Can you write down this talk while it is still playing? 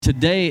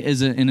Today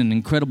is an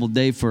incredible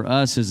day for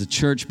us as a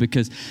church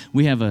because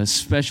we have a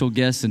special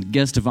guest and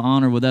guest of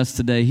honor with us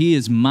today. He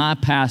is my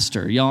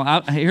pastor.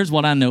 Y'all, here's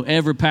what I know.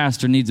 Every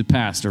pastor needs a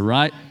pastor,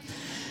 right?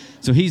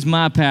 So he's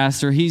my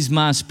pastor. He's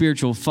my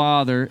spiritual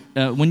father.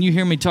 When you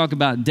hear me talk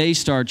about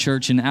Daystar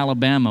Church in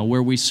Alabama,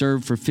 where we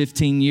served for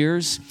 15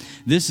 years,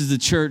 this is the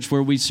church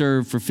where we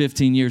served for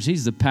 15 years.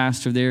 He's the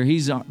pastor there.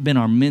 He's been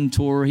our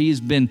mentor.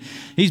 He's been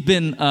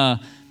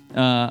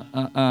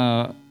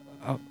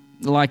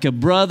like a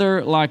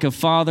brother, like a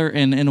father,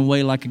 and in a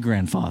way like a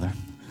grandfather.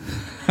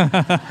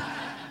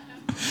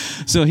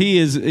 So he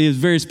is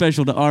very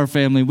special to our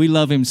family. We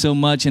love him so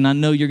much, and I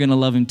know you're going to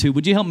love him too.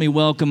 Would you help me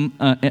welcome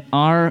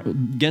our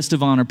guest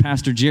of honor,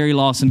 Pastor Jerry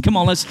Lawson? Come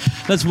on,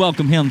 let's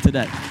welcome him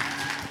today.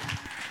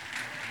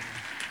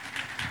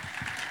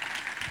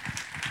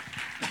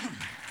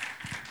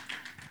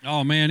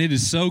 Oh, man, it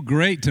is so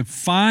great to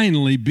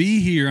finally be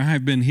here. I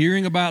have been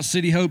hearing about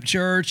City Hope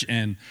Church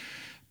and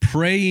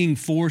praying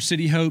for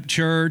City Hope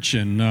Church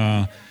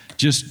and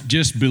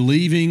just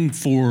believing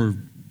for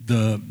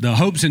the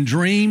hopes and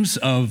dreams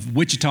of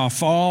Wichita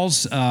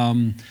Falls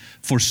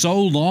for so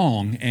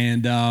long.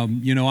 And,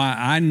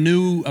 I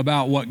knew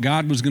about what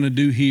God was going to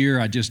do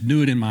here. I just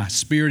knew it in my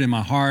spirit, in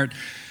my heart.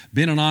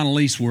 Ben and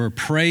Annalise were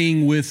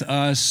praying with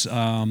us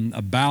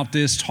about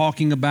this,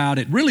 talking about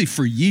it really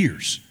for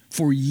years.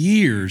 For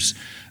years,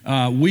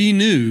 we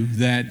knew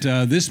that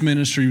this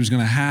ministry was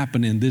going to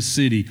happen in this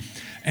city.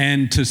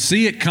 And to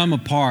see it come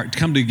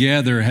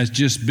together has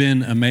just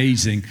been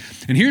amazing.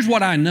 And here's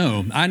what I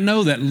know. I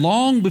know that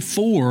long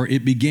before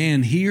it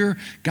began here,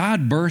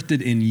 God birthed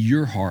it in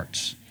your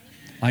hearts.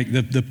 Like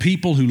the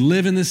people who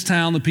live in this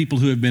town, the people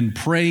who have been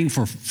praying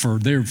for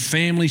their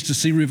families to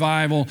see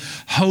revival,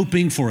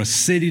 hoping for a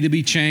city to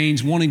be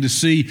changed, wanting to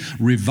see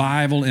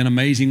revival in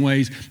amazing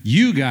ways.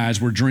 You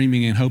guys were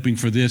dreaming and hoping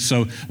for this.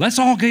 So let's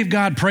all give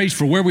God praise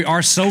for where we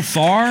are so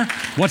far,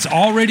 what's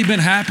already been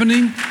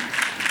happening.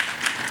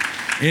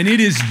 And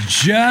it is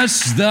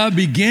just the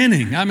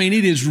beginning. I mean,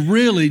 it is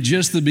really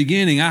just the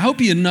beginning. I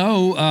hope you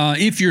know,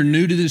 if you're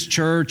new to this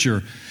church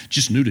or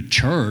just new to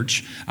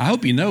church, I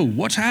hope you know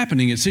what's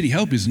happening at City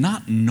Hope is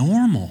not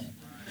normal.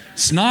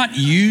 It's not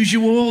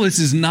usual. This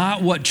is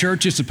not what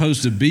church is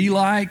supposed to be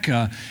like.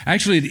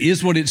 Actually, it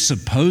is what it's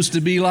supposed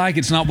to be like.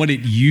 It's not what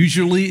it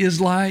usually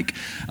is like.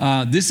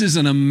 This is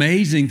an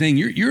amazing thing.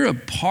 You're a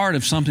part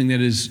of something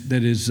that is.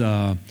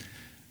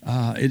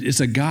 It's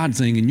a God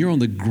thing, and you're on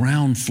the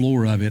ground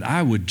floor of it.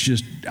 I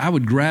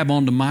would grab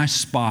onto my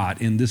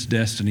spot in this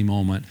destiny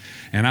moment,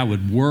 and I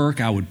would work,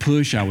 I would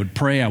push, I would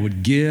pray, I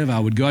would give, I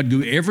would go out and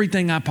do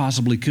everything I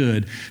possibly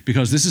could,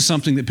 because this is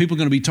something that people are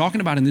going to be talking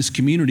about in this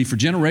community for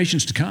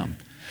generations to come.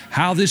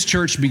 How this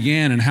church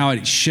began and how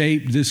it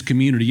shaped this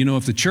community. You know,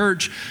 if the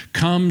church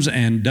comes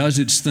and does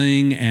its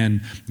thing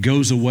and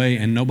goes away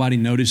and nobody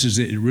notices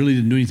it, it really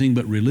didn't do anything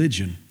but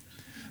religion.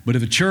 But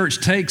if a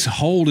church takes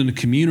hold in a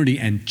community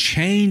and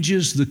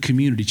changes the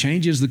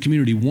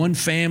community one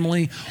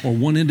family or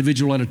one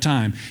individual at a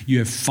time, you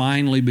have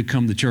finally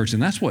become the church.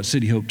 And that's what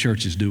City Hope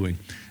Church is doing.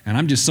 And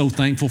I'm just so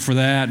thankful for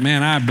that.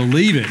 Man, I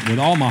believe it with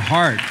all my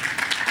heart.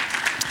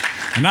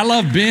 And I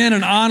love Ben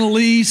and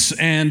Annalise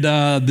and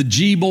the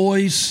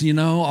G-boys,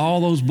 all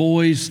those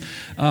boys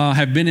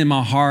have been in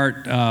my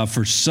heart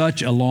for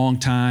such a long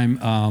time.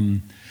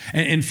 And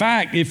in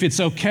fact, if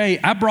it's okay,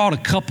 I brought a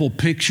couple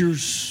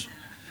pictures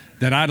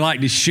that I'd like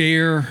to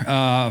share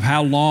of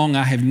how long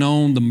I have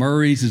known the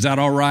Murrays. Is that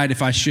all right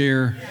if I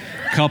share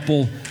a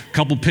couple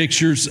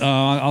pictures?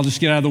 I'll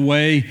just get out of the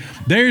way.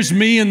 There's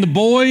me and the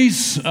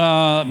boys,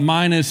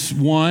 minus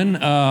one.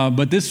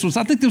 But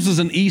I think this was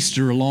an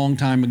Easter a long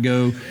time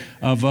ago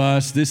of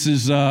us. This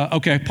is,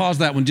 okay, pause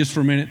that one just for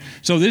a minute.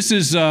 So this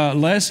is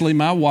Leslie,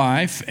 my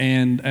wife,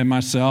 and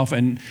myself,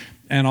 and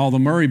all the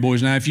Murray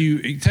boys. Now, if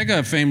you take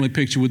a family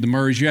picture with the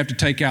Murrays, you have to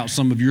take out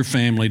some of your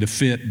family to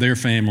fit their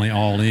family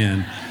all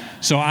in.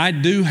 So I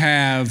do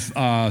have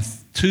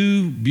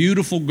two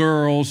beautiful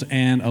girls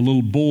and a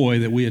little boy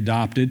that we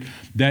adopted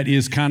that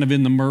is kind of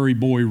in the Murray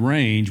boy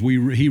range.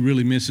 He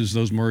really misses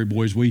those Murray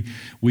boys. We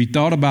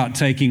thought about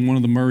taking one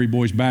of the Murray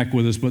boys back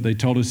with us, but they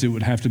told us it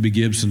would have to be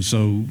Gibson,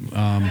 so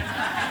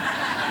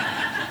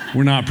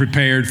we're not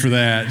prepared for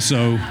that.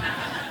 So,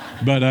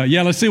 but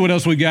let's see what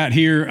else we got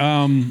here.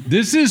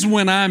 This is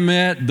when I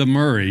met the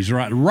Murrays,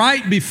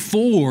 right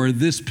before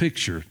this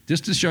picture,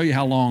 just to show you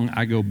how long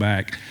I go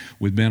back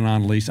with Ben and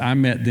Annalise. I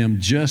met them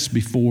just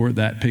before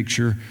that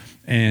picture,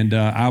 and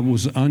I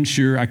was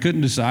unsure. I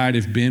couldn't decide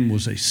if Ben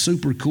was a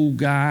super cool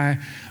guy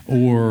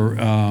or,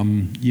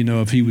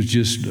 if he was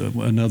just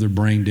another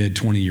brain-dead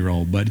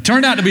 20-year-old. But it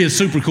turned out to be a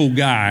super cool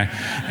guy,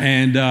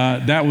 and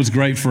that was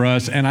great for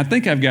us. And I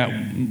think I've got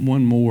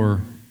one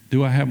more.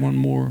 Do I have one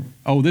more?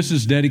 Oh, this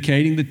is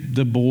dedicating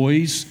the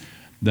boys.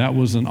 That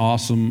was an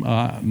awesome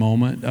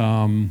moment.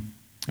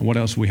 What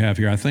else do we have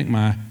here? I think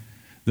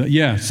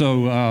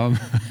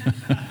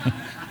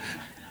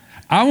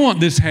I want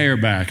this hair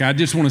back. I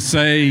just want to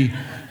say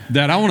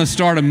that I want to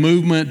start a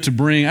movement to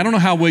bring, I don't know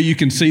how well you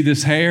can see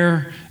this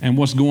hair and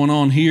what's going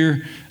on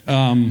here.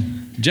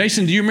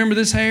 Jason, do you remember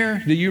this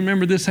hair? Do you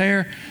remember this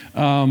hair?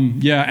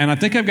 Yeah, and I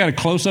think I've got a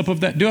close-up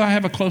of that. Do I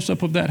have a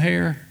close-up of that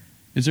hair?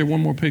 Is there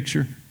one more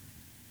picture?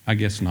 I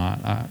guess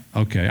not.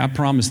 Okay, I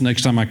promise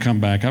next time I come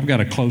back, I've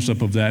got a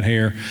close-up of that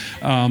hair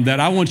that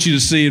I want you to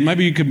see. And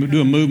maybe you could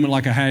do a movement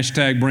like a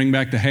hashtag bring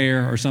back the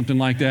hair or something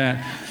like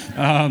that.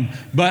 And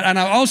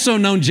I've also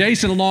known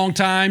Jason a long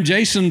time.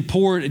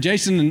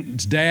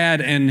 Jason's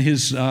dad and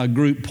his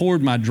group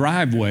poured my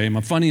driveway.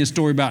 My funniest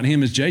story about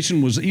him is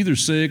Jason was either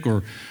sick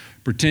or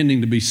pretending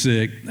to be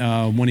sick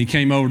when he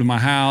came over to my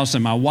house,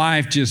 and my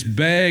wife just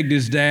begged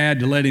his dad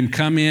to let him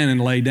come in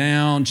and lay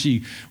down.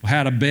 She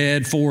had a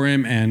bed for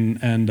him,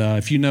 and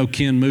if you know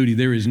Ken Moody,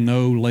 there is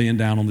no laying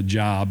down on the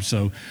job.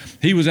 So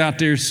he was out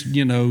there,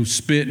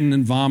 spitting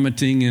and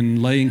vomiting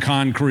and laying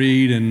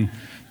concrete, and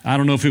I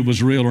don't know if it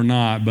was real or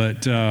not,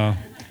 but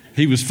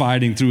he was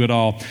fighting through it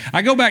all.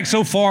 I go back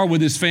so far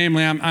with his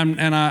family,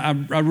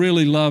 I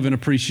really love and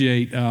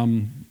appreciate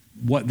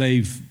what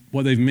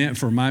they've meant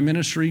for my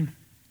ministry.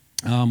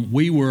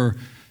 We were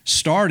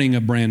starting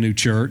a brand new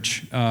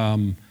church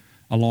a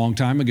long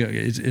time ago.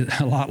 It's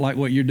a lot like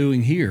what you're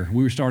doing here.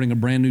 We were starting a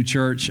brand new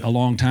church a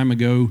long time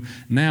ago,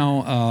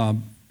 now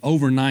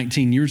over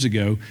 19 years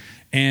ago.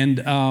 And,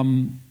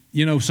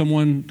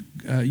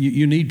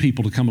 you need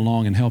people to come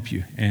along and help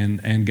you.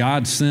 And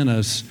God sent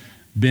us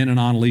Ben and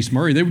Annalise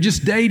Murray. They were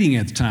just dating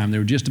at the time. They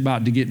were just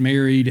about to get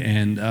married,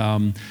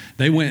 and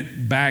they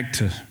went back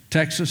to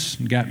Texas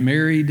and got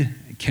married,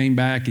 came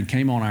back and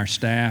came on our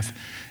staff.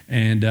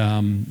 And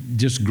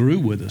just grew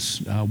with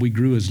us. We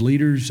grew as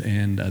leaders,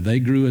 and they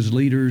grew as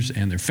leaders,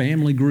 and their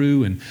family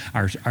grew, and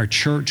our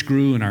church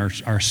grew, and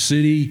our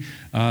city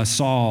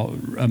saw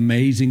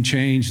amazing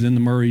change. Then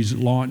the Murrays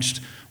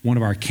launched one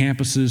of our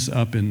campuses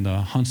up in the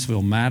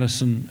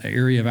Huntsville-Madison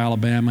area of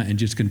Alabama, and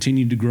just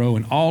continued to grow.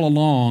 And all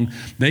along,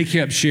 they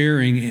kept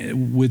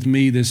sharing with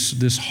me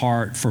this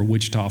heart for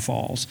Wichita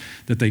Falls,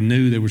 that they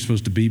knew they were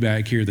supposed to be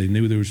back here. They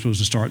knew they were supposed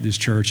to start this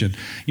church. And,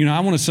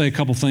 I want to say a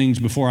couple things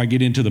before I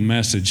get into the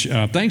message.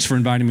 Thanks for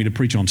inviting me to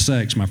preach on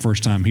sex my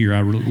first time here. I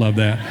really love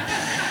that.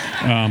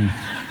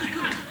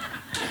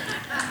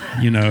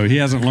 He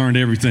hasn't learned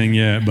everything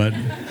yet, but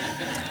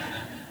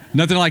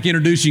nothing like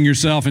introducing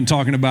yourself and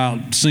talking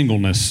about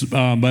singleness. But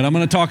I'm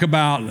going to talk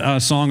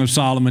about Song of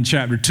Solomon,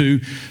 chapter 2.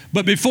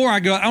 But before I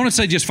go, I want to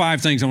say just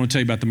 5 things I want to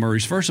tell you about the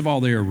Murrays. First of all,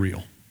 they are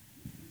real.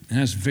 And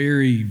that's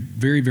very,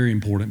 very, very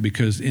important,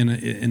 because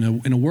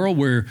in a world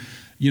where,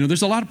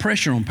 there's a lot of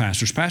pressure on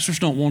pastors. Pastors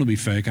don't want to be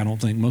fake. I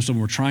don't think most of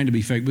them are trying to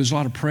be fake, but there's a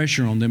lot of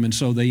pressure on them, and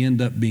so they end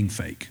up being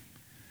fake.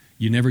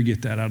 You never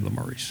get that out of the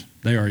Murrays.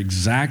 They are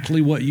exactly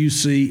what you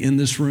see in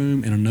this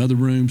room, in another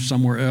room,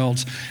 somewhere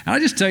else. And I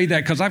just tell you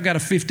that because I've got a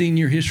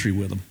 15-year history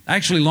with them.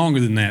 Actually,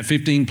 longer than that,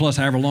 15 plus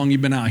however long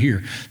you've been out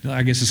here.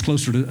 I guess it's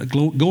closer to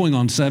going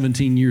on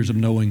 17 years of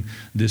knowing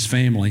this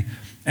family.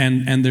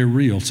 And they're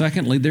real.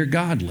 Secondly, they're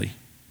godly.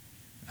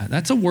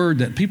 That's a word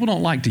that people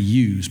don't like to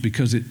use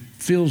because it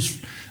feels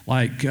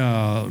like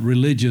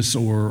religious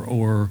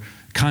or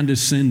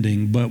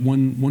condescending. But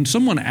when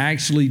someone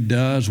actually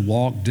does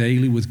walk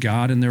daily with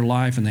God in their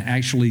life, and they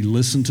actually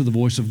listen to the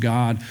voice of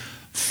God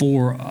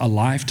for a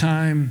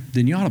lifetime,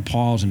 then you ought to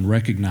pause and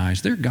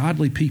recognize they're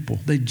godly people.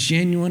 They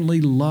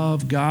genuinely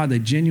love God. They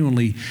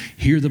genuinely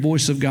hear the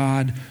voice of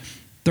God.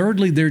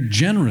 Thirdly, they're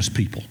generous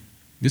people.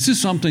 This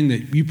is something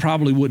that you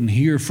probably wouldn't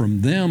hear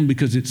from them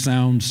because it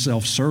sounds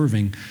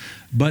self-serving,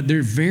 but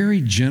they're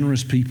very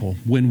generous people.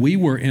 When we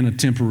were in a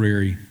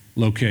temporary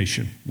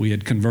location, we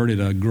had converted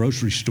a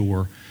grocery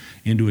store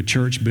into a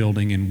church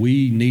building, and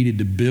we needed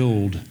to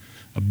build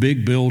a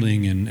big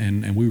building,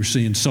 and we were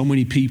seeing so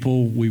many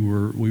people.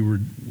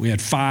 We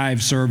had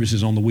 5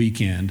 services on the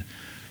weekend,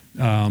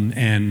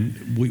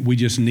 and we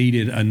just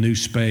needed a new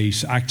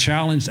space. I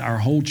challenged our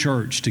whole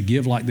church to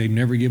give like they've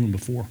never given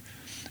before.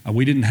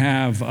 We didn't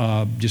have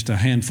just a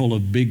handful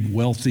of big,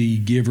 wealthy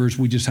givers.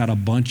 We just had a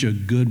bunch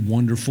of good,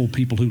 wonderful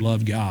people who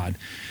love God.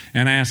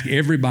 And I asked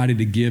everybody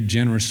to give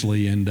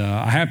generously. And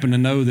I happen to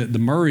know that the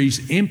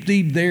Murrays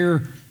emptied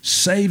their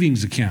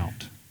savings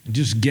account and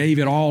just gave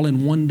it all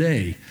in one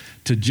day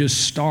to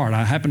just start.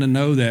 I happen to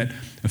know that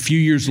a few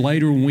years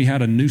later, when we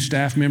had a new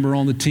staff member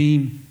on the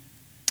team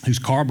whose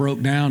car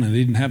broke down and they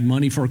didn't have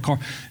money for a car,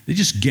 they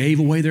just gave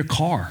away their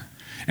car.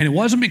 And it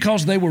wasn't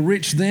because they were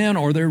rich then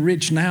or they're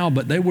rich now,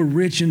 but they were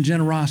rich in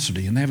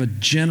generosity, and they have a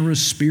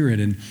generous spirit.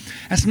 And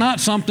that's not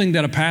something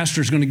that a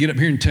pastor is going to get up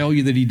here and tell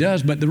you that he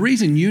does. But the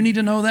reason you need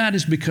to know that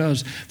is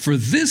because for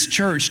this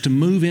church to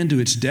move into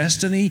its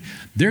destiny,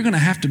 there are going to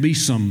have to be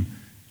some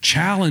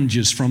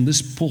challenges from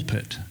this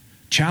pulpit,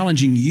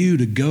 challenging you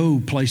to go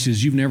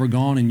places you've never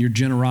gone in your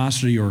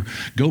generosity, or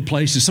go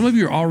places. Some of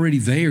you are already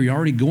there. You're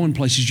already going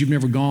places you've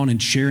never gone and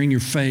sharing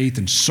your faith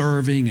and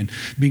serving and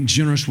being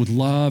generous with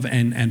love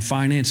and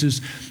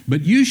finances.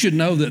 But you should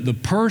know that the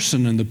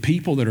person and the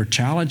people that are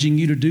challenging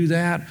you to do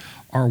that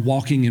are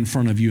walking in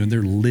front of you, and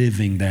they're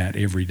living that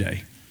every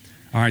day.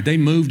 All right, they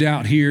moved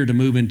out here to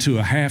move into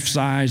a half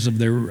size of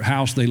their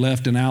house they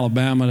left in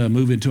Alabama, to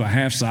move into a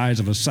half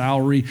size of a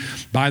salary,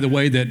 by the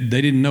way, that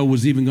they didn't know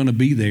was even going to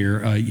be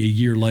there a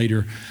year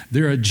later.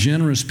 They're a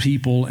generous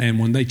people, and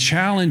when they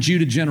challenge you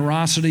to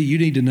generosity, you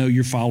need to know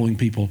you're following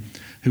people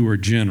who are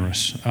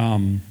generous.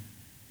 And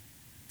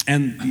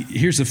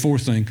here's the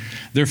fourth thing.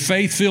 They're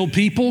faith-filled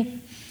people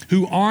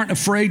who aren't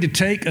afraid to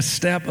take a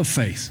step of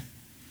faith.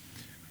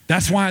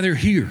 That's why they're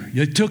here.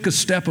 They took a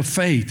step of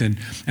faith.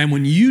 And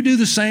when you do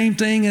the same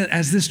thing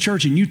as this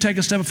church and you take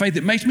a step of faith,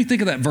 it makes me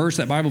think of that verse,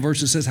 that Bible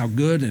verse that says how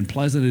good and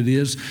pleasant it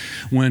is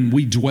when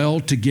we dwell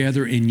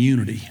together in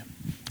unity.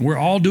 We're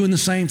all doing the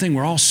same thing.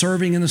 We're all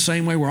serving in the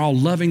same way. We're all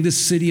loving this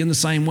city in the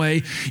same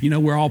way. You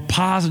know, we're all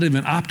positive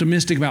and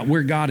optimistic about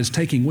where God is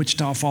taking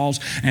Wichita Falls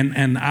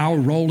and our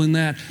role in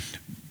that.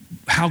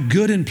 How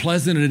good and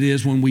pleasant it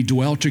is when we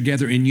dwell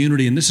together in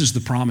unity. And this is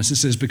the promise. It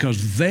says,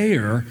 because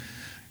there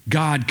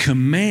God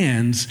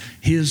commands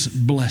his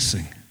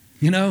blessing.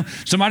 You know,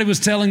 somebody was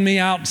telling me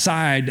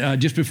outside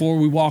just before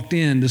we walked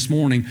in this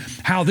morning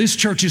how this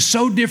church is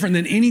so different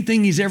than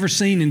anything he's ever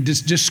seen, and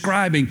just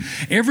describing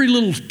every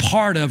little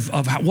part of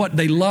what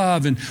they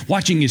love and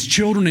watching his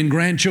children and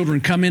grandchildren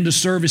come into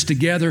service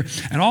together.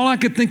 And all I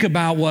could think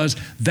about was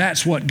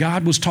that's what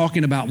God was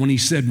talking about when he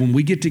said, when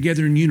we get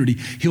together in unity,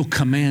 he'll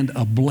command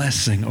a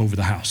blessing over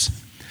the house.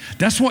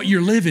 That's what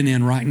you're living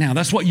in right now.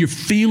 That's what you're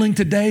feeling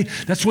today.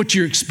 That's what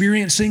you're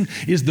experiencing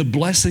is the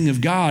blessing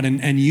of God.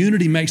 And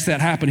unity makes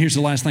that happen. Here's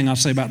the last thing I'll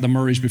say about the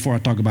Murrays before I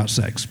talk about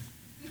sex.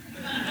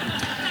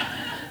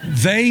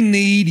 They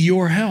need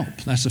your help.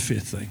 That's the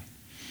fifth thing.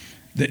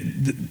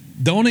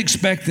 Don't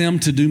expect them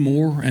to do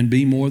more and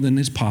be more than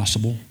is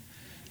possible.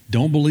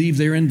 Don't believe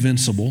they're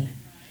invincible.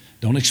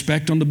 Don't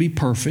expect them to be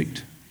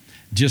perfect.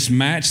 Just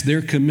match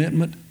their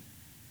commitment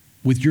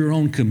with your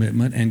own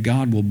commitment, and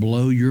God will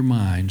blow your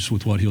minds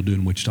with what he'll do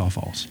in Wichita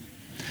Falls.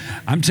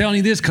 I'm telling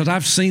you this because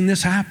I've seen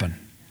this happen.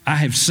 I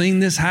have seen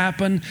this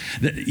happen.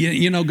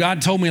 You know,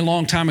 God told me a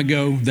long time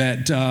ago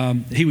that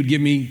he would give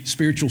me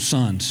spiritual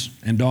sons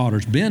and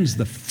daughters. Ben's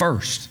the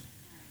first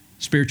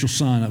spiritual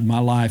son of my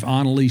life.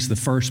 Annalise, the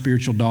first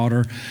spiritual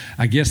daughter.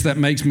 I guess that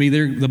makes me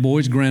the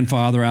boy's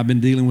grandfather. I've been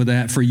dealing with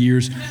that for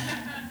years.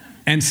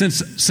 And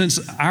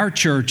since our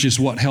church is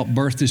what helped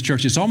birth this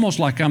church, it's almost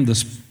like I'm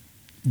the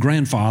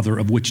grandfather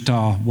of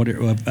Wichita,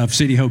 of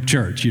City Hope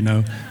Church, you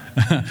know.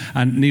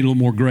 I need a little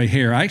more gray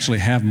hair. I actually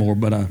have more,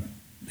 but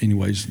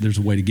anyways, there's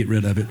a way to get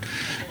rid of it.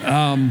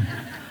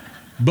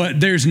 But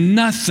there's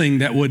nothing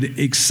that would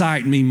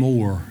excite me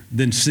more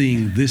than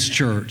seeing this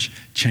church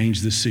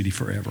change this city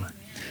forever.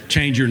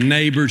 Change your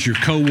neighbors, your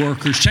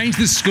coworkers, change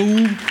this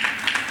school.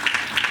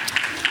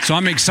 So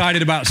I'm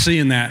excited about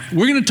seeing that.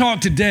 We're going to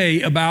talk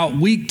today about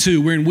week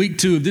 2. We're in week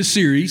 2 of this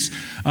series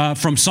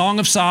from Song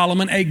of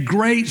Solomon, a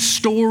great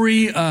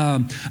story,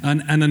 an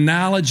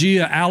analogy,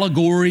 an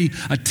allegory,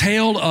 a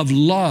tale of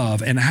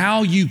love and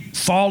how you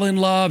fall in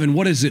love and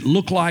what does it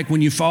look like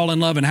when you fall in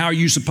love and how are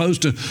you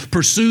supposed to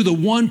pursue the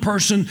one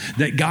person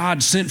that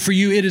God sent for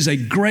you. It is a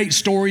great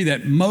story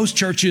that most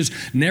churches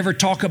never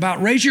talk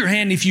about. Raise your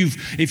hand if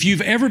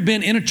you've ever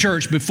been in a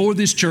church before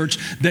this church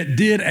that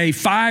did a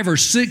 5 or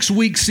 6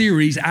 week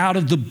series out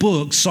of the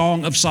book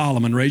Song of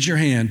Solomon. Raise your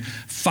hand.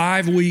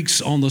 5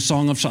 weeks on the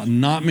Song of Solomon.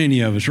 Not many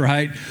of us,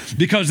 right?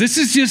 Because this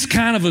is just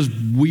kind of a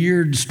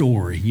weird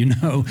story, you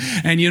know,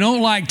 and you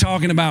don't like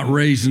talking about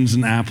raisins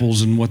and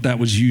apples and what that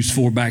was used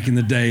for back in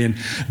the day, and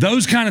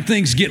those kind of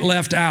things get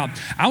left out.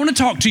 I want to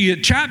talk to you.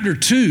 Chapter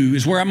 2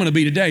 is where I'm going to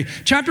be today.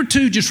 Chapter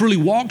 2 just really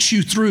walks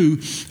you through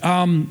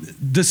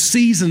the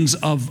seasons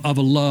of a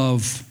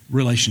love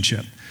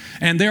relationship.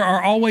 And there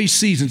are always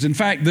seasons. In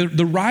fact,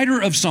 the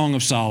writer of Song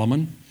of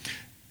Solomon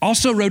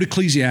also wrote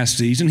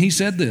Ecclesiastes, and he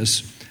said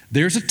this: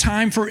 there's a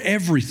time for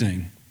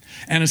everything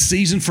and a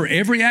season for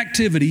every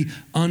activity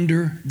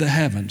under the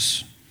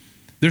heavens.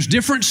 There's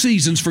different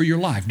seasons for your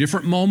life,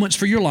 different moments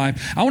for your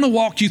life. I want to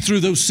walk you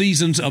through those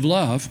seasons of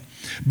love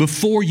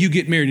before you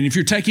get married. And if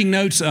you're taking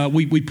notes,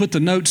 we put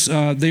the notes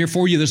there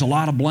for you. There's a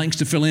lot of blanks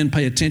to fill in.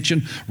 Pay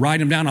attention.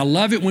 Write them down. I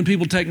love it when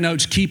people take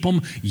notes. Keep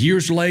them.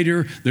 Years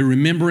later, they're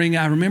remembering.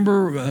 I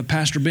remember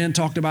Pastor Ben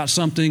talked about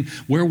something.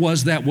 Where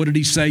was that? What did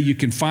he say? You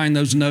can find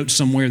those notes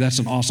somewhere. That's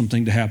an awesome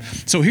thing to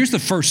have. So here's the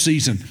first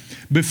season.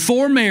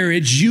 Before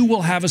marriage, you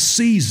will have a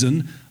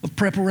season of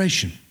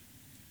preparation.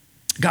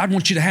 God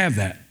wants you to have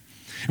that.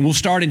 And we'll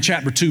start in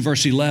chapter 2,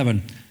 verse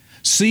 11.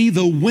 See,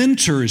 the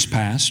winter is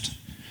past.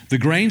 The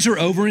grains are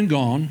over and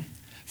gone.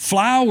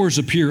 Flowers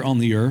appear on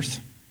the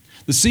earth.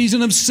 The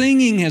season of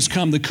singing has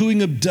come. The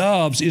cooing of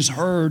doves is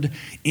heard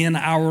in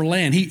our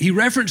land. He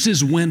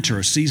references winter,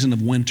 a season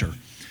of winter.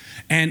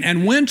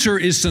 And winter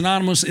is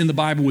synonymous in the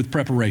Bible with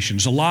preparation.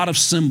 There's a lot of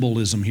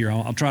symbolism here.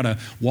 I'll try to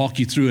walk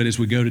you through it as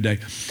we go today.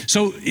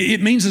 So it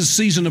means a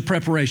season of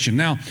preparation.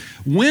 Now,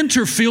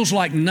 winter feels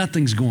like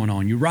nothing's going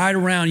on. You ride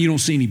around, you don't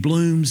see any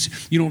blooms,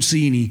 you don't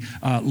see any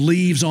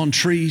leaves on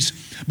trees.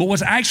 But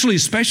what's actually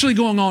especially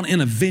going on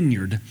in a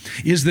vineyard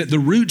is that the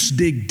roots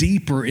dig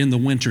deeper in the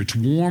winter. It's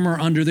warmer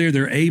under there.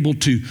 They're able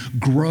to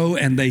grow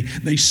and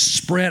they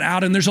spread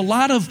out. And there's a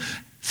lot of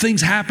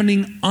things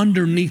happening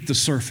underneath the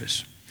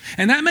surface.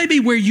 And that may be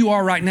where you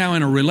are right now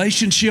in a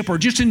relationship or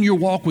just in your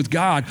walk with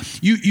God.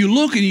 You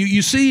look and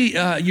you see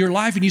your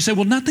life and you say,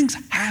 well, nothing's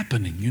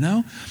happening, you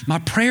know? My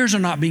prayers are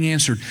not being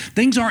answered.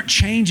 Things aren't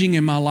changing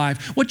in my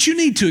life. What you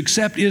need to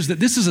accept is that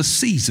this is a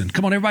season.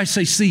 Come on, everybody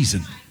say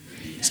season.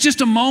 It's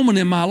just a moment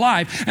in my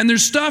life, and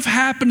there's stuff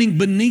happening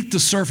beneath the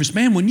surface.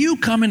 Man, when you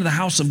come into the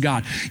house of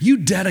God, you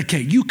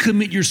dedicate, you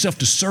commit yourself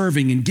to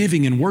serving and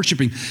giving and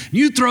worshiping.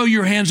 You throw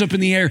your hands up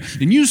in the air,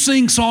 and you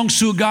sing songs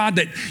to a God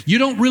that you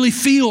don't really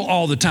feel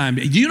all the time.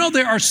 You know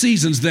there are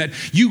seasons that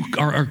you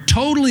are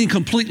totally and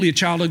completely a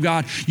child of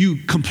God. You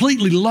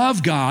completely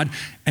love God,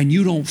 and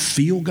you don't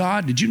feel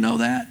God. Did you know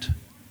that?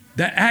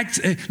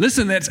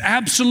 Listen, that's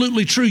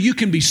absolutely true. You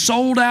can be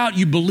sold out,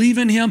 you believe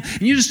in Him,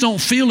 and you just don't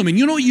feel Him. And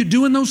you know what you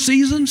do in those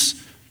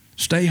seasons?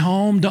 Stay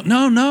home.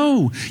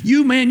 No.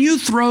 You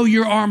throw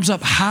your arms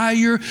up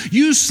higher.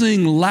 You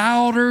sing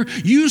louder.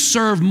 You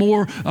serve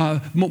more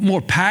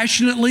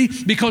passionately,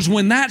 because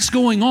when that's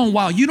going on,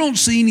 while you don't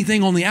see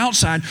anything on the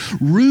outside,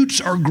 roots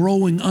are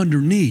growing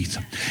underneath.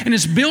 And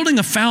it's building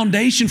a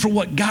foundation for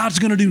what God's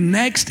going to do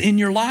next in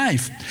your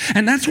life.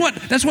 And that's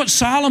what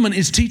Solomon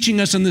is teaching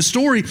us in this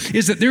story,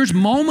 is that there's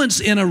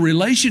moments in a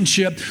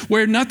relationship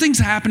where nothing's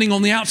happening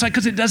on the outside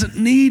because it doesn't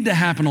need to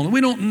happen.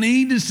 We don't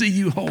need to see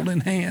you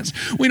holding hands.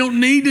 We don't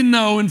need to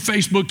know in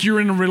Facebook you're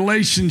in a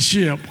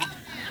relationship.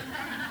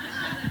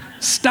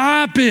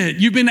 Stop it.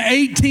 You've been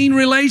 18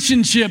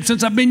 relationships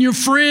since I've been your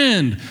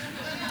friend.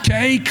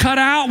 Okay, cut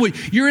out.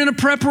 You're in a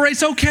preparation.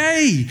 It's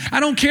okay. I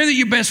don't care that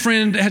your best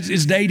friend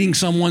is dating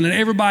someone and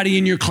everybody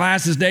in your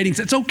class is dating.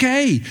 It's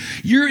okay.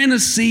 You're in a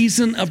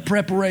season of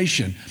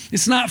preparation.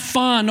 It's not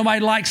fun.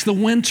 Nobody likes the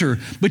winter,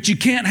 but you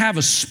can't have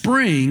a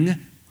spring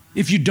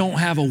if you don't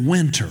have a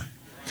winter.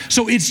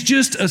 So it's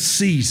just a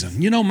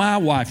season. You know, my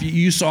wife,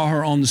 you saw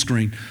her on the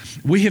screen.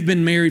 We have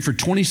been married for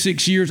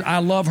 26 years. I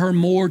love her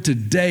more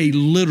today,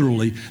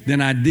 literally,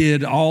 than I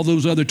did all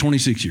those other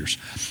 26 years.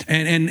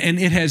 And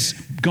it has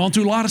gone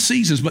through a lot of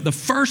seasons. But the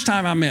first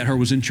time I met her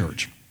was in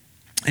church.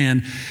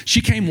 And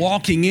she came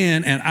walking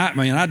in, and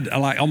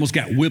I almost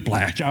got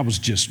whiplash. I was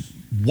just,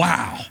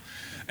 wow.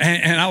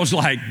 And I was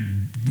like,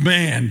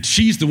 man,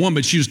 she's the one,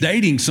 but she was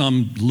dating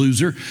some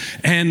loser.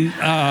 And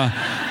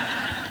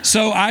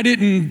so I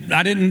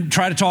didn't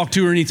try to talk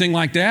to her or anything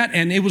like that.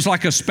 And it was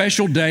like a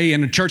special day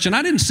in a church, and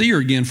I didn't see her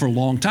again for a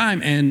long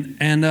time.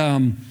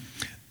 And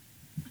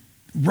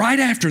right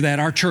after that,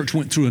 our church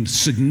went through a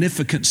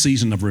significant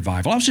season of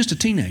revival. I was just a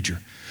teenager,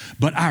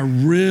 but I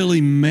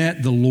really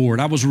met the Lord.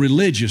 I was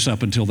religious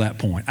up until that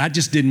point. I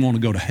just didn't want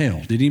to go to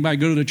hell. Did anybody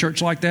go to the church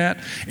like that?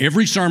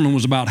 Every sermon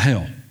was about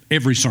hell.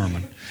 Every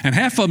sermon. And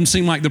half of them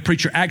seemed like the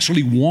preacher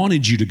actually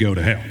wanted you to go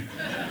to hell.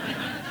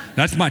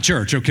 That's my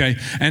church, okay?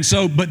 And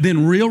so, but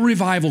then real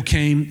revival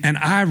came, and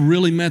I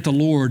really met the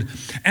Lord.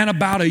 And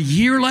about a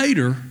year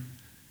later,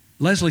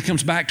 Leslie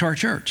comes back to our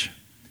church.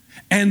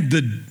 And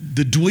the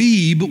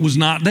dweeb was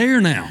not there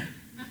now.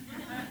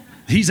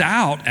 He's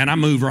out, and I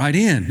move right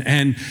in.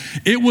 And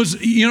it was,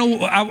 you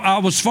know, I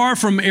was far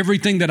from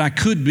everything that I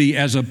could be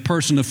as a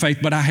person of faith,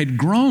 but I had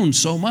grown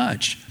so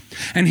much.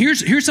 And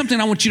here's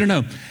something I want you to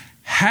know.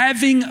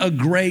 Having a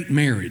great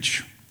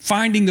marriage,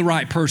 finding the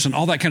right person,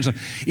 all that kind of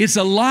stuff, it's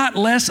a lot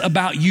less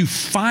about you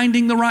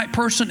finding the right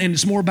person, and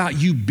it's more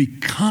about you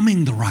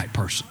becoming the right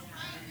person.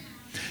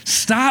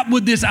 Stop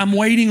with this, I'm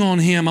waiting on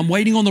him, I'm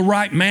waiting on the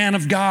right man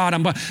of God.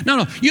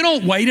 No, you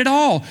don't wait at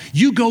all.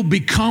 You go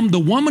become the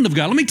woman of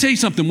God. Let me tell you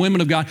something,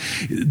 women of God.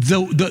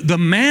 The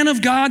man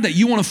of God that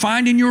you want to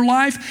find in your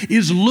life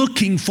is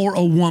looking for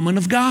a woman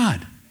of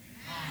God.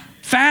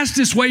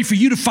 Fastest way for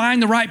you to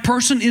find the right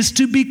person is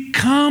to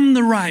become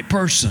the right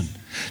person.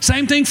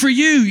 Same thing for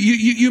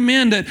you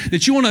men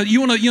that you want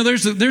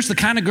to, there's the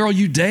kind of girl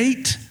you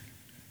date.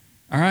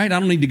 All right, I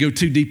don't need to go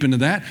too deep into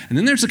that. And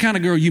then there's the kind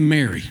of girl you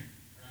marry.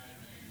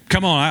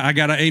 Come on, I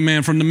got an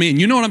amen from the men.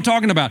 You know what I'm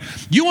talking about.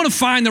 You want to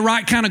find the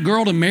right kind of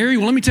girl to marry?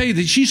 Well, let me tell you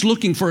that she's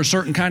looking for a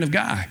certain kind of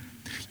guy.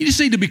 You just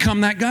need to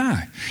become that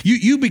guy.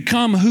 You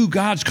become who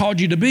God's called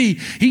you to be.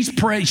 He's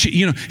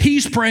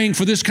praying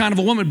for this kind of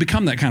a woman,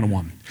 become that kind of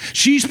woman.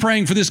 She's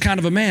praying for this kind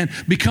of a man,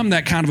 become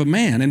that kind of a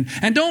man.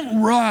 And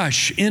don't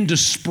rush into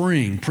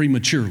spring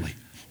prematurely.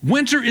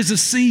 Winter is a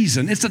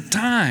season. It's a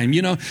time.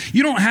 You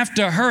don't have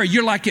to hurry.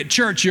 You're like at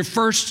church, your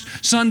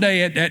first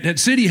Sunday at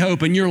City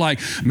Hope, and you're like,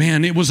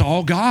 man, it was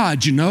all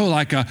God, she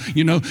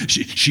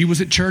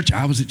was at church,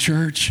 I was at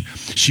church.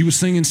 She was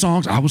singing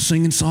songs, I was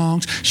singing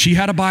songs. She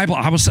had a Bible,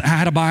 I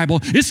had a Bible.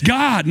 It's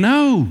God.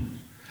 No.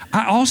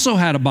 I also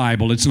had a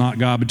Bible. It's not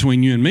God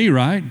between you and me,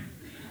 right?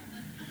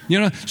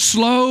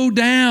 Slow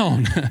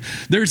down.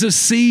 There's a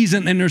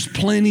season, and there's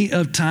plenty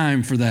of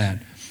time for that.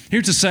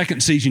 Here's the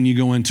second season you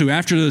go into.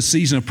 After the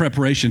season of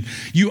preparation,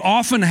 you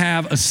often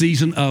have a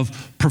season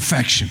of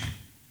perfection.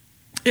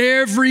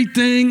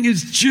 Everything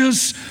is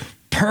just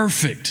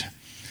perfect.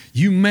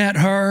 You met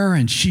her,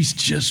 and she's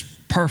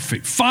just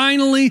perfect.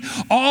 Finally,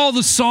 all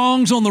the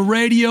songs on the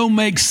radio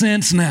make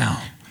sense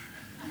now.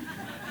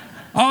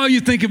 All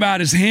you think about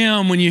is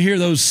him when you hear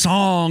those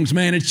songs,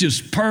 man. It's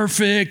just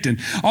perfect. And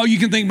all you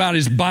can think about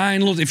is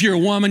buying little, if you're a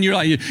woman, you're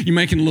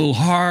making little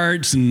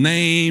hearts and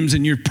names,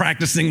 and you're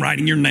practicing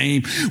writing your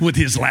name with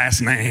his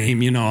last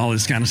name, all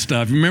this kind of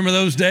stuff. Remember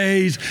those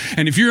days?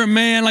 And if you're a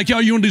man, like,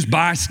 all you want to do is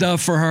buy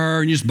stuff for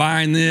her, and you're just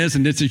buying this,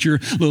 and this is your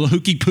little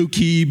hooky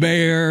pooky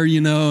bear, and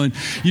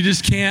you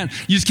just can't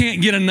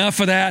get enough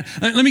of that.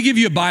 Let me give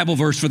you a Bible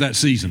verse for that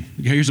season.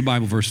 Okay, here's a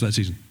Bible verse for that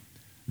season.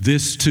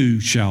 This too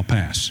shall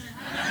pass.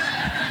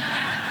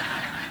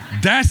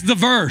 That's the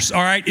verse,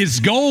 all right?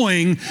 It's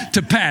going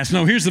to pass.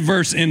 No, here's the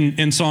verse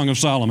in Song of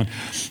Solomon,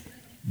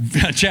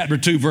 chapter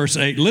 2, verse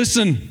 8.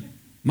 Listen,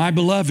 my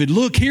beloved,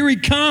 look, here he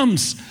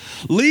comes,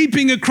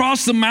 leaping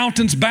across the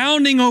mountains,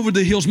 bounding over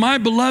the hills. My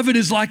beloved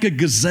is like a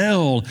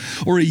gazelle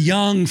or a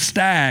young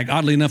stag.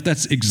 Oddly enough,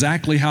 that's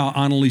exactly how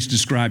Annalise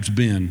describes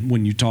Ben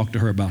when you talk to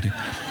her about him.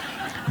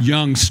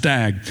 Young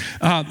stag.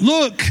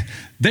 Look,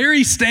 there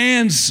he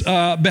stands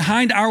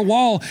behind our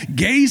wall,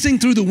 gazing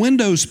through the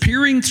windows,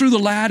 peering through the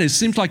lattice.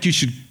 Seems like you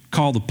should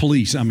call the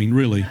police. I mean,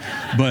 really.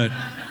 But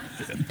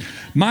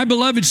my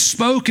beloved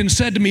spoke and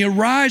said to me,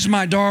 arise,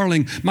 my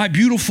darling, my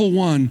beautiful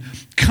one,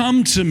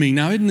 come to me.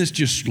 Now, isn't this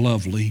just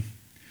lovely?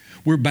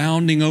 We're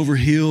bounding over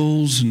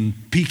hills and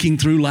peeking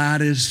through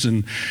lattice,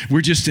 and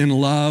we're just in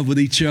love with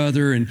each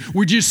other, and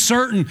we're just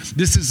certain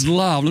this is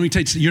love. Let me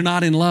tell you, you're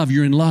not in love,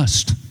 you're in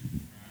lust.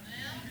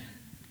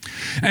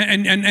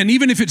 And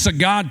even if it's a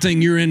God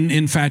thing, you're in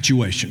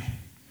infatuation.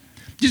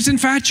 Just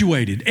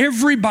infatuated.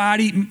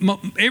 Everybody,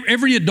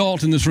 every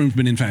adult in this room has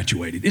been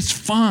infatuated. It's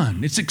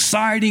fun. It's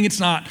exciting. It's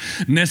not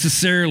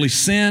necessarily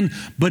sin,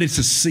 but it's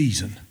a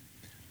season.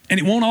 And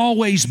it won't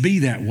always be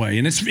that way.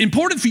 And it's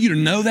important for you to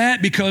know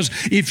that, because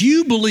if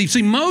you believe,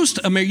 most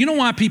Americans, you know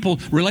why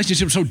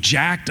relationships are so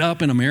jacked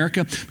up in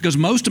America? Because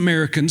most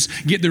Americans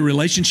get their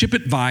relationship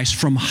advice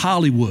from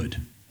Hollywood.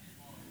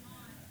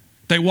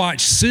 They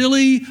watch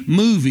silly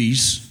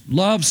movies,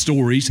 love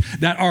stories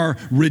that are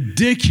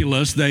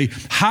ridiculous. They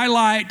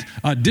highlight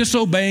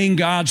disobeying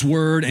God's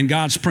word and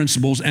God's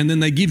principles, and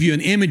then they give you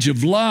an image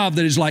of love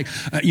that is like,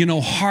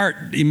 heart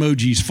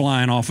emojis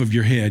flying off of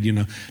your head.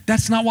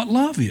 That's not what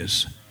love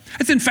is.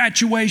 It's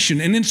infatuation,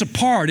 and it's a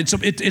part.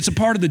 It's a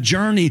part of the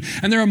journey,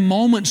 and there are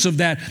moments of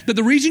that. But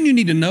the reason you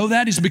need to know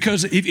that is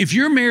because if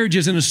your marriage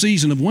is in a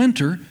season of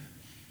winter,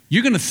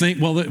 you're going to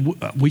think, well,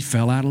 we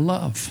fell out of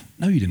love.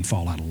 No, you didn't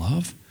fall out of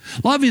love.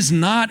 Love is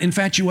not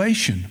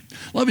infatuation.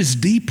 Love is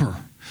deeper.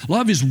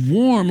 Love is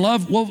warm.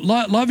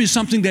 Love is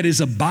something that is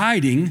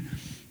abiding,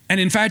 and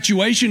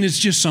infatuation is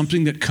just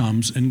something that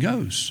comes and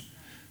goes.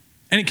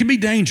 And it can be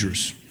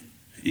dangerous.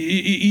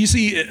 You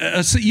see,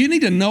 you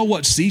need to know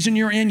what season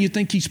you're in. You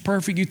think he's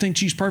perfect. You think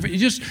she's perfect. You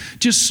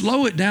just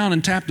slow it down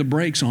and tap the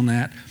brakes on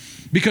that,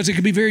 because it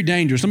can be very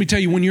dangerous. Let me tell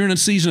you, when you're in a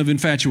season of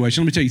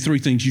infatuation, let me tell you 3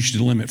 things you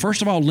should limit.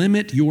 First of all,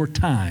 limit your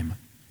time.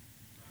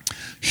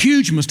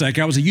 Huge mistake.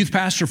 I was a youth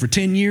pastor for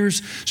 10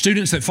 years.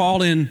 Students that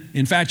fall in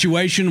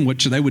infatuation,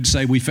 which they would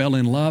say we fell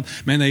in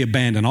love, man, they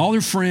abandon all their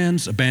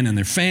friends, abandon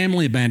their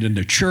family, abandon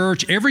their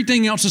church,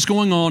 everything else that's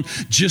going on,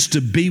 just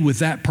to be with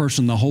that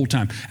person the whole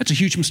time. That's a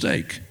huge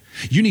mistake.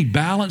 You need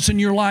balance in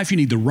your life. You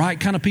need the right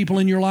kind of people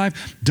in your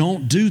life.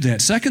 Don't do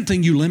that. Second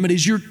thing you limit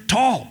is your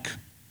talk.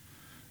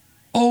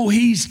 Oh,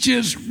 he's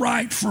just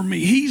right for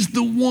me. He's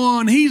the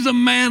one. He's a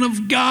man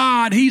of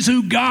God. He's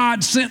who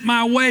God sent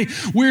my way.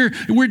 We're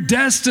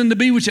destined to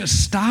be with you.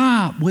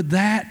 Stop with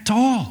that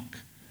talk.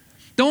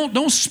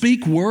 Don't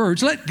speak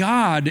words. Let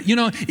God,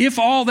 if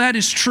all that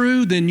is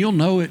true, then you'll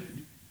know it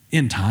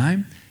in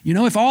time.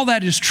 If all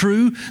that is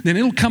true, then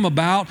it'll come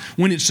about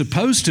when it's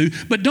supposed to.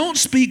 But don't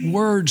speak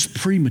words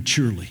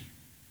prematurely.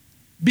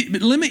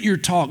 Limit your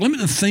talk, limit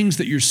the things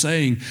that you're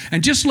saying,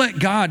 and just let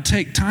God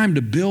take time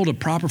to build a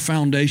proper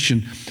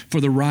foundation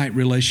for the right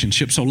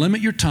relationship. So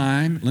limit your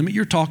time, limit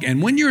your talk,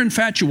 and when you're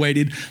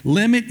infatuated,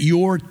 limit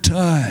your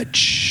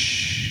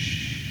touch.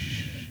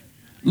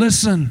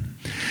 Listen,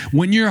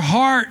 when your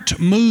heart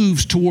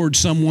moves towards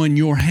someone,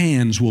 your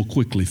hands will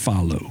quickly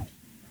follow.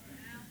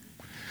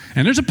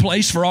 And there's a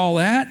place for all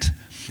that,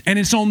 and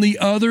it's on the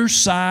other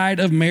side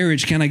of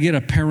marriage. Can I get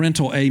a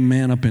parental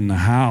amen up in the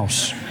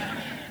house?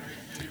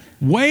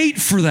 Wait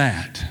for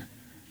that.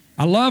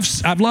 I've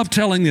loved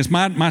telling this.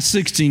 My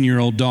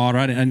 16-year-old daughter,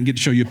 I didn't get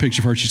to show you a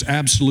picture of her. She's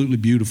absolutely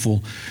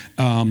beautiful.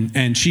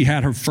 And she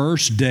had her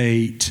first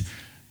date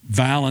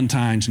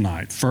Valentine's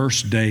night.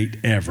 First date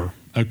ever,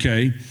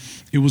 okay?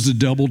 It was a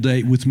double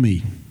date with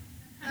me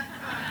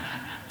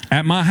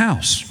at my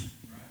house.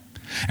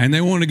 And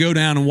they wanted to go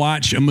down and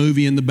watch a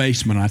movie in the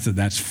basement. I said,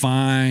 that's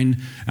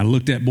fine. I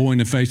looked that boy in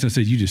the face. I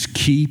said, you just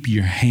keep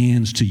your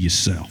hands to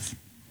yourself.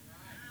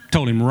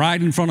 Told him right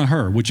in front of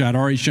her, which I'd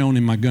already shown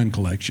in my gun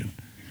collection.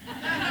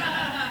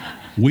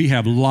 We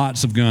have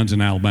lots of guns in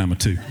Alabama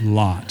too.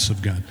 Lots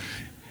of guns.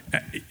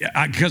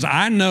 Because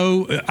I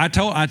know, I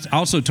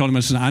also told him, I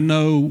said, I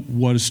know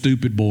what a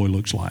stupid boy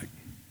looks like.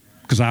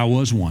 Because I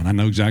was one. I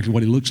know exactly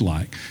what he looks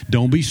like.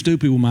 Don't be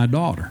stupid with my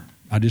daughter.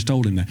 I just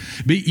told him that.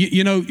 But,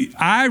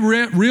 I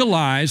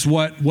realize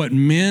what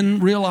men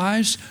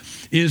realize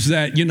is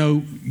that,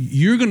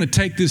 you're going to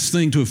take this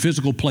thing to a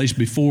physical place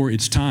before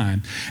it's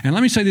time. And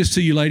let me say this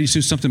to you ladies,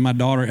 it's something my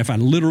daughter,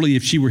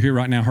 if she were here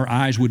right now, her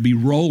eyes would be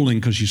rolling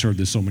because she's heard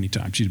this so many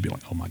times. She'd be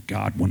like, oh my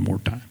God, one more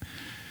time.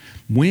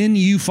 When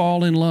you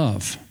fall in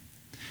love,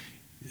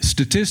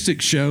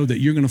 statistics show that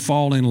you're going to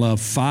fall in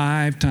love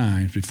 5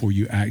 times before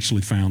you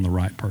actually found the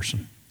right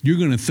person. You're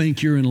going to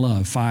think you're in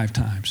love 5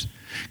 times.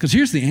 Because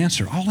here's the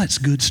answer. All that's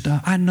good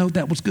stuff. I know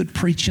that was good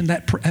preaching.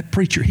 That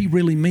preacher, he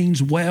really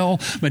means well,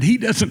 but he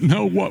doesn't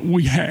know what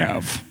we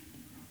have.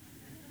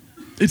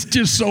 It's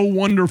just so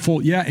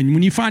wonderful. Yeah, and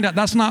when you find out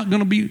that's not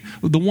going to be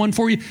the one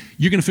for you,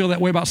 you're going to feel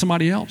that way about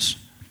somebody else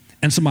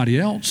and somebody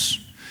else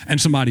and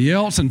somebody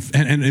else. And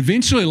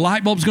eventually a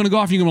light bulb's going to go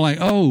off. You're going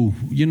to be like, oh,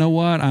 you know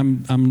what?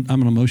 I'm an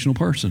emotional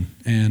person.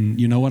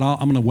 And you know what? I'm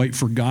going to wait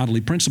for godly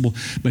principle.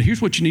 But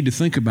here's what you need to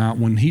think about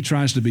when he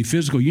tries to be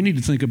physical. You need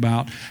to think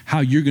about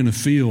how you're going to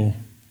feel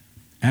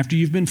after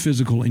you've been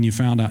physical and you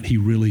found out he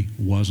really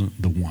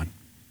wasn't the one.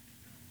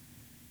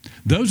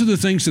 Those are the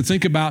things to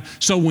think about.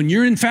 So when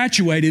you're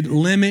infatuated,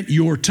 limit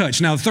your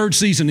touch. Now, the third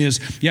season is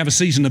you have a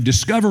season of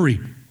discovery.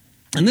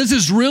 And this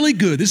is really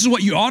good. This is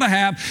what you ought to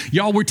have.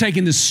 Y'all, we're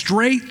taking this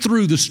straight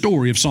through the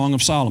story of Song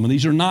of Solomon.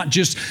 These are not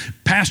just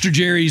Pastor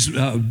Jerry's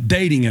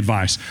dating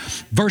advice.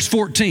 Verse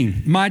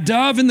 14, my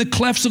dove in the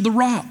clefts of the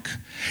rock,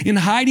 in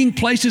hiding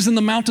places in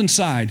the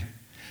mountainside,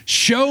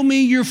 show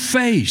me your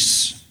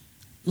face.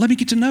 Let me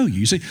get to know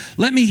you. You see,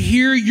 let me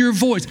hear your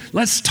voice.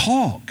 Let's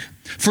talk.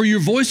 For your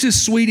voice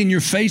is sweet and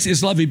your face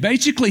is lovely.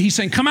 Basically, he's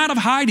saying, come out of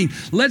hiding.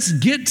 Let's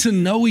get to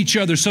know each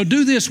other. So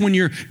do this when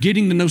you're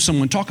getting to know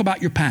someone. Talk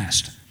about your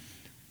past.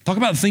 Talk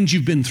about the things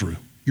you've been through,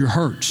 your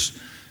hurts.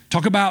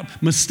 Talk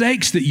about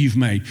mistakes that you've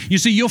made. You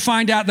see, you'll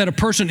find out that a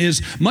person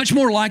is much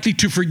more likely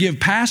to forgive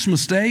past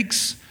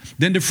mistakes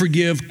than to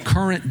forgive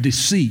current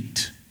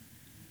deceit.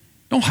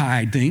 Don't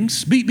hide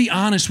things. Be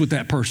honest with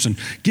that person.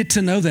 Get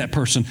to know that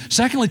person.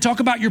 Secondly,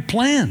 talk about your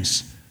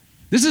plans.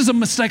 This is a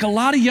mistake a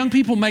lot of young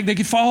people make. They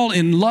can fall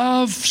in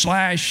love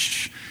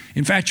 /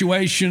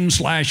 infatuation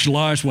 /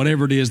 lust,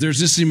 whatever it is. There's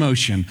this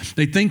emotion.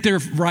 They think they're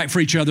right for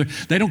each other.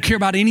 They don't care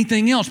about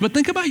anything else. But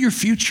think about your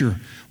future.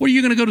 Where are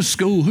you going to go to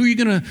school? Who are you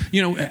going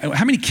to,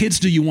 how many kids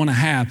do you want to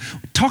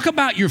have? Talk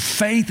about your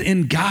faith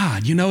in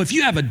God. If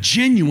you have a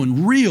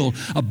genuine, real,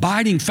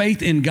 abiding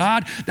faith in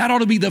God, that ought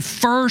to be the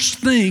first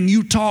thing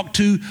you talk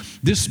to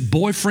this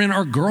boyfriend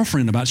or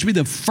girlfriend about. It should be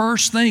the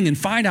first thing, and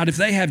find out if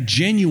they have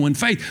genuine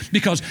faith,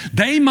 because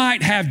they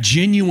might have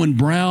genuine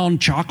brown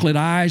chocolate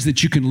eyes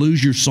that you can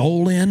lose your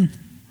soul in,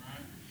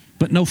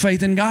 but no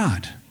faith in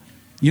God.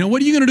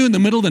 What are you going to do in the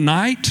middle of the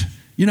night?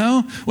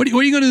 What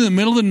are you going to do in the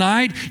middle of the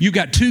night? You've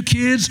got 2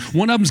 kids.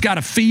 One of them's got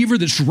a fever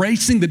that's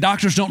racing. The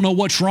doctors don't know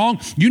what's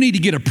wrong. You need to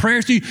get a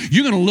prayer through.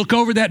 You're going to look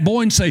over that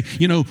boy and say,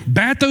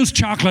 bat those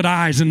chocolate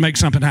eyes and make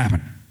something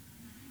happen.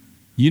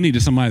 You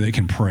need somebody that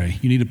can pray.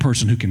 You need a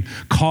person who can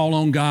call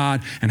on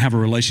God and have a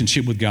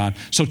relationship with God.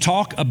 So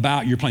talk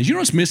about your plans. You know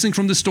what's missing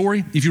from this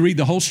story? If you read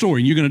the whole story,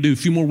 and you're going to do a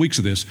few more weeks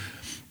of this,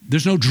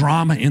 there's no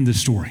drama in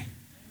this story.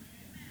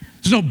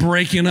 There's no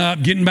breaking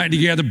up, getting back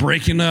together,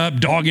 breaking up,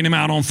 dogging him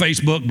out on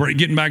Facebook,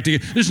 getting back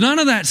together. There's none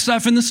of that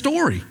stuff in the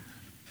story.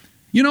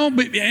 But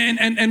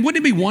wouldn't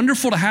it be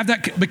wonderful to have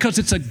that? Because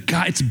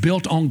it's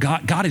built on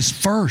God. God is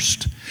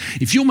first.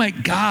 If you'll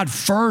make God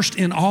first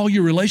in all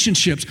your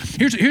relationships,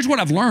 here's what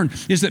I've learned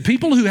is that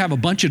people who have a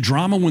bunch of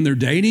drama when they're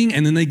dating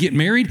and then they get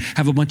married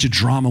have a bunch of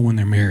drama when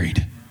they're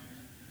married.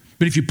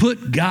 But if you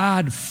put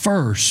God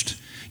first,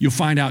 you'll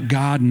find out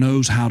God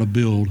knows how to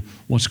build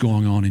what's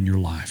going on in your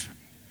life.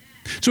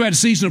 So we had a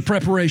season of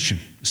preparation,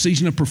 a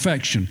season of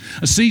perfection,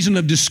 a season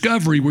of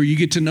discovery where you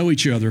get to know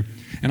each other.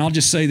 And I'll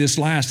just say this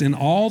last, in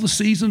all the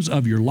seasons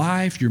of your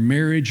life, your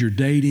marriage, your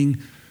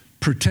dating,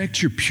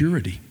 protect your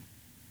purity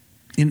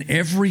in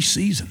every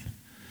season.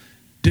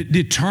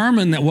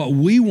 Determine that what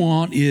we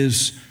want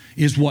is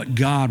what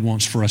God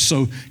wants for us.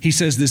 So he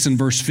says this in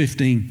verse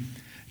 15,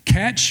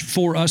 catch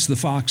for us the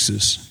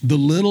foxes, the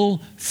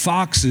little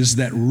foxes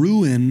that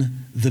ruin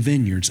the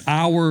vineyards,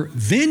 our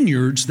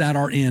vineyards that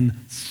are in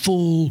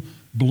full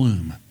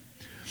bloom.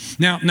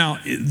 Now,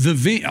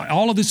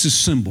 all of this is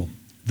symbol.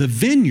 The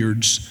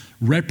vineyards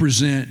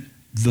represent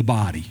the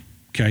body,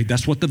 okay?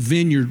 That's what the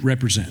vineyard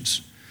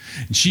represents.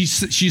 And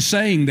she's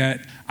saying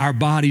that our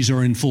bodies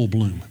are in full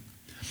bloom.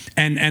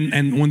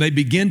 And when they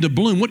begin to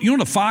bloom, what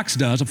a fox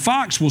does? A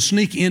fox will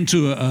sneak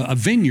into a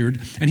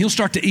vineyard and he'll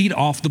start to eat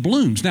off the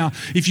blooms. Now,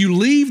 if you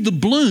leave the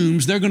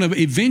blooms, they're going to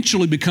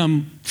eventually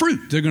become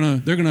fruit. They're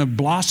going to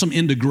blossom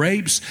into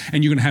grapes,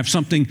 and you're going to have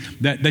something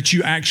that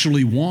you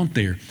actually want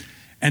there.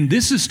 And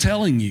this is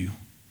telling you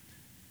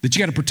that you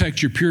got to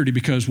protect your purity,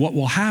 because what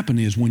will happen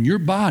is when your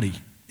body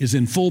is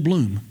in full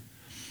bloom,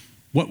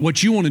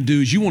 what you want to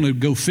do is you want to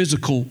go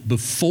physical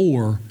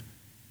before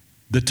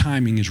the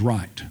timing is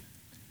right.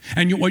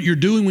 And what you're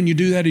doing when you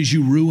do that is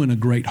you ruin a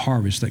great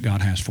harvest that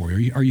God has for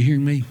you. Are you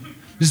hearing me?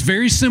 It's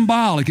very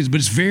symbolic, but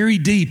it's very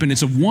deep, and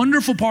it's a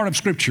wonderful part of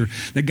Scripture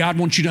that God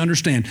wants you to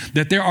understand,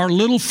 that there are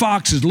little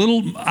foxes,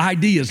 little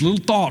ideas,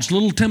 little thoughts,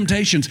 little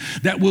temptations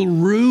that will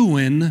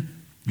ruin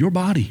your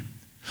body,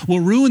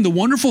 will ruin the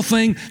wonderful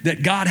thing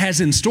that God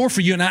has in store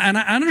for you. And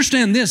I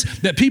understand this,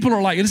 that people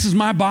are like, this is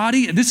my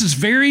body. This is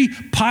very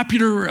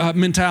popular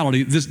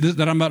mentality this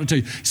that I'm about to tell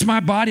you. It's my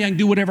body. I can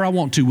do whatever I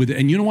want to with it.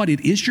 And you know what?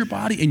 It is your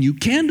body, and you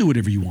can do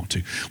whatever you want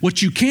to.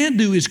 What you can't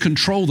do is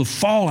control the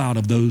fallout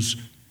of those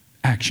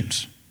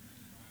actions.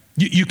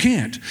 You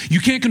can't.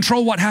 You can't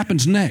control what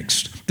happens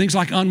next. Things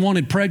like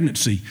unwanted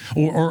pregnancy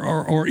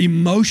or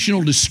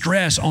emotional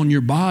distress on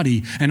your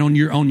body and on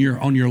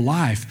your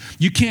life.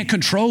 You can't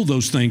control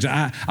those things.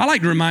 I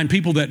like to remind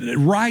people that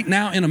right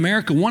now in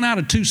America, 1 out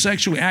of 2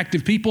 sexually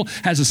active people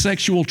has a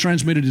sexual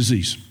transmitted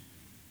disease.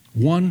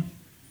 1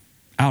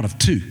 out of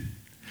 2.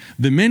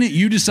 The minute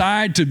you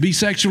decide to be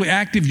sexually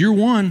active, you're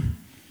 1.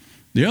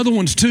 The other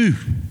one's 2.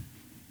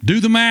 Do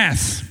the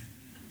math.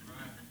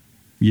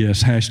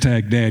 Yes,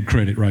 hashtag dad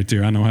credit right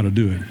there. I know how to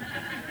do it.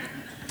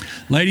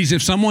 Ladies,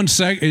 if someone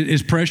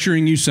is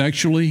pressuring you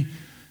sexually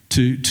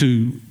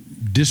to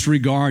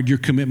disregard your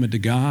commitment to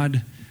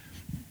God,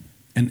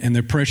 and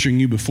they're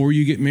pressuring you before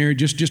you get married,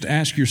 just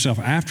ask yourself,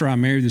 after I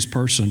marry this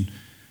person,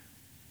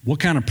 what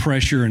kind of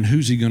pressure and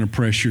who's he going to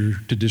pressure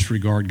to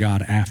disregard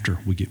God after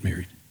we get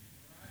married?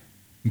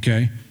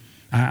 Okay?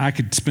 I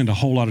could spend a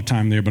whole lot of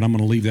time there, but I'm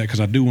going to leave that because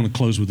I do want to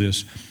close with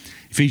this.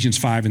 Ephesians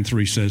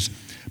 5:3 says,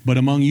 but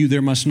among you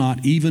there must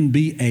not even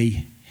be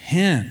a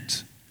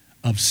hint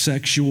of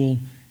sexual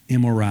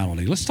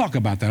immorality. Let's talk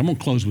about that. I'm going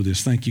to close with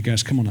this. Thank you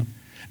guys. Come on up.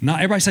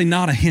 Everybody say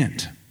not a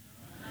hint.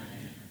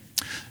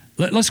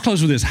 Let's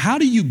close with this. How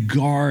do you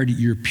guard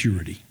your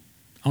purity?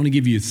 I want to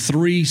give you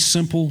 3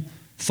 simple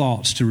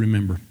thoughts to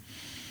remember.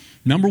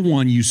 Number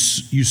 1, you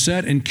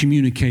set and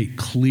communicate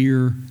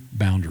clear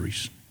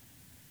boundaries.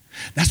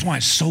 That's why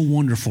it's so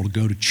wonderful to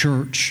go to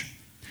church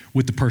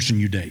with the person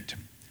you date.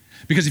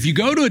 Because if you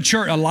go to a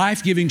church, a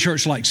life-giving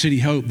church like City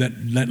Hope that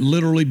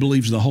literally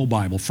believes the whole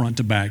Bible front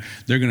to back,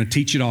 they're going to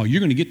teach it all. You're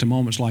going to get to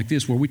moments like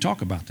this where we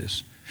talk about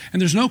this.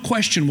 And there's no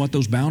question what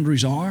those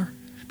boundaries are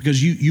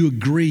because you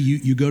agree,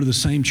 you go to the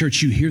same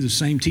church, you hear the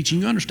same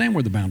teaching, you understand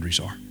where the boundaries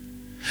are.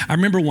 I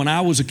remember when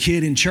I was a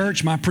kid in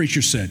church, my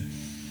preacher said,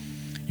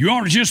 you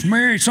ought to just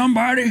marry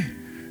somebody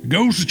that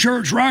goes to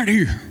church right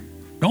here.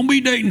 Don't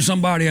be dating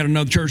somebody at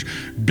another church.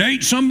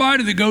 Date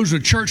somebody that goes to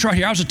church right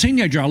here. I was a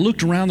teenager. I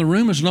looked around the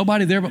room. There's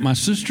nobody there but my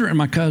sister and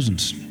my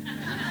cousins.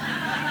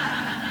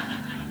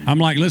 I'm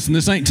like, listen,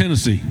 this ain't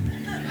Tennessee.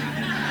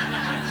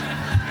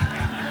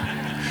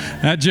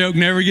 That joke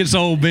never gets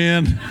old,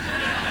 Ben.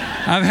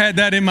 I've had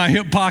that in my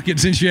hip pocket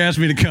since you asked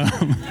me to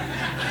come.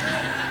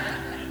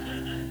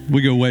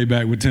 We go way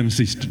back with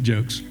Tennessee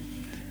jokes.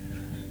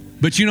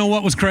 But you know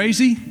what was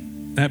crazy?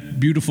 That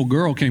beautiful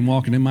girl came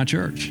walking in my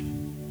church.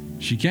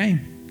 She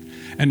came.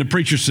 And the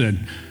preacher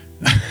said,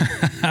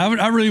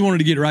 I really wanted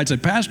to get it right. I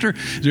said, Pastor,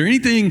 is there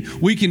anything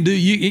we can do?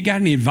 You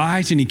got any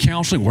advice, any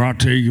counseling? Well, I'll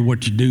tell you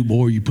what you do,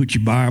 boy. You put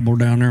your Bible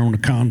down there on the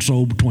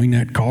console between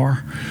that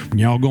car when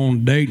y'all go on a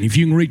date. And if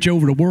you can reach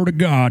over the Word of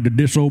God to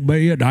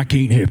disobey it, I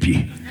can't help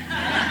you.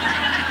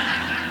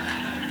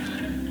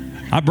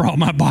 I brought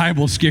my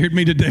Bible, scared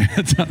me to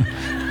death.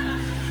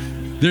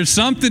 There's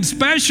something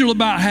special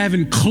about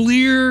having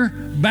clear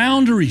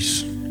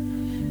boundaries.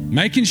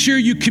 Making sure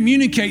you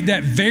communicate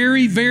that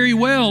very, very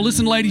well.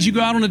 Listen, ladies, you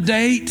go out on a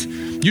date.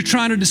 You're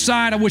trying to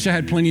decide. I wish I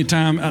had plenty of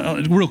time.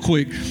 Real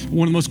quick,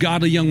 one of the most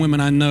godly young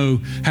women I know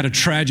had a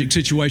tragic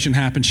situation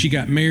happen. She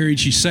got married.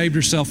 She saved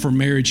herself for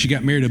marriage. She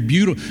got married.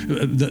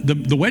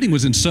 The wedding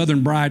was in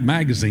Southern Bride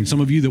magazine.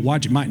 Some of you that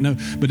watch it might know,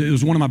 but it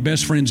was one of my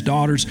best friend's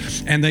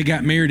daughters, and they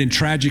got married, and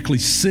tragically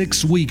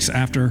 6 weeks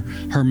after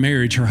her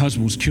marriage, her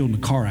husband was killed in a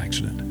car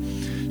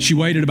accident. She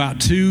waited about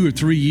 2 or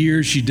 3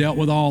 years. She dealt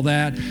with all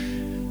that.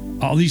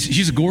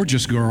 She's a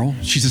gorgeous girl.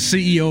 She's a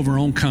CEO of her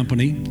own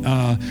company.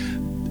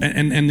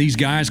 And these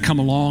guys come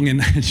along,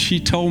 and she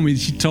told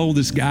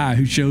this guy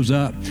who shows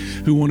up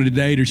who wanted to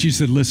date her, she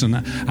said, listen,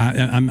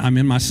 I'm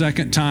in my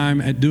second time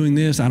at doing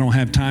this. I don't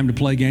have time to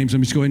play games. Let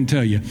me just go ahead and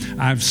tell you,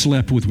 I've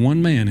slept with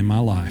one man in my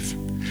life.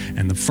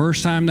 And the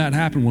first time that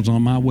happened was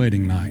on my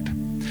wedding night.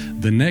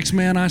 The next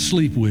man I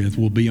sleep with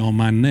will be on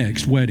my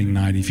next wedding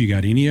night. If you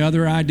got any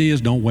other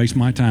ideas, don't waste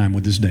my time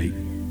with this date.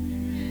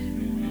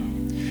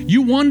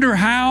 You wonder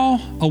how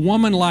a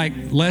woman like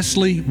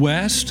Leslie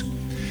West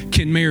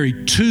can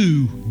marry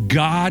 2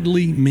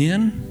 godly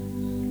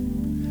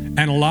men,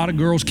 and a lot of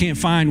girls can't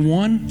find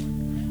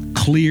one.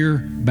 Clear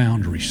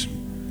boundaries.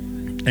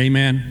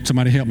 Amen.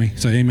 Somebody help me.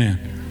 Say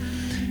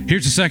amen.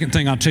 Here's the second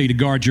thing I'll tell you to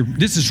guard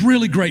this is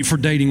really great for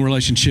dating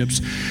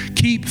relationships.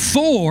 Keep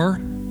 4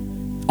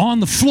 on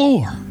the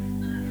floor.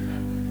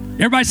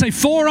 Everybody say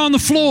 4 on the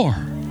floor.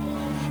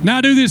 Now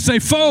do this. Say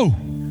 4.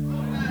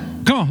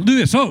 Come on, do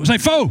this. Oh, say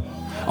 4.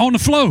 On the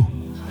flow.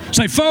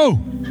 Say foe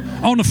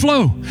on the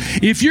flow.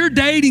 If you're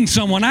dating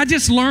someone, I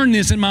just learned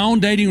this in my own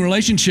dating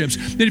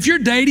relationships, that if you're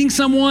dating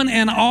someone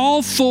and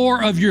all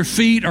 4 of your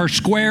feet are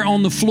square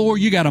on the floor,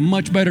 you got a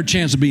much better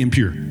chance of being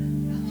pure.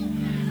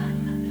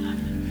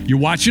 You're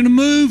watching a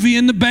movie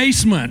in the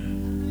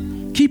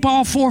basement. Keep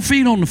all 4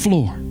 feet on the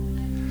floor.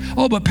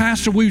 Oh, but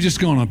Pastor, we're just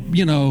going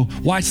to,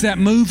 watch that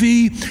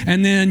movie,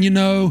 and then,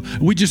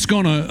 we're just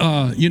going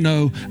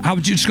to, I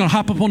was just going to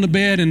hop up on the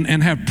bed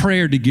and have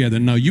prayer together.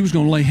 No, you was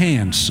going to lay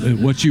hands.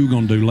 What you were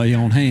going to do, lay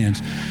on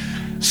hands.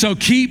 So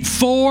keep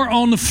 4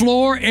 on the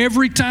floor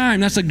every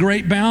time. That's a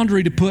great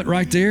boundary to put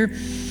right there.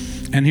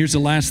 And here's the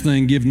last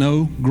thing, give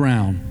no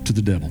ground to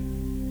the devil.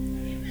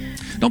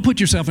 Don't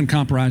put yourself in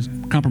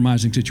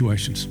compromising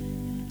situations.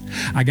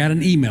 I got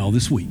an email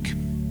this week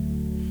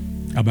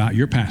about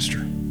your pastor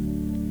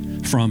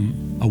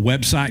from a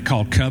website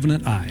called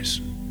Covenant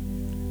Eyes.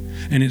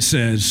 And it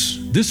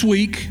says, this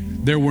week,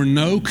 there were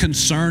no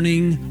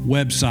concerning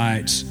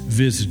websites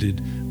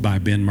visited by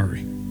Ben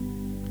Murray.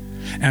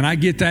 And I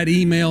get that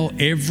email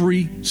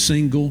every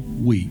single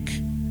week.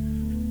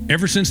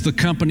 Ever since the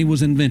company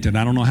was invented.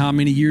 I don't know how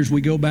many years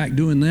we go back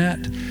doing that.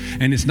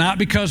 And it's not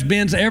because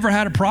Ben's ever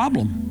had a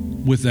problem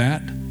with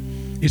that.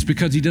 It's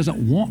because he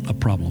doesn't want a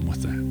problem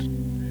with that.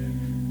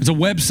 There's a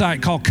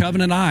website called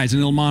Covenant Eyes, and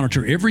it'll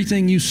monitor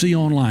everything you see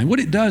online. What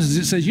it does is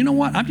it says, you know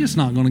what? I'm just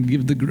not going to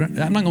give the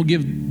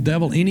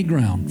devil any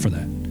ground for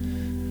that.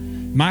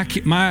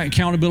 My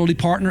accountability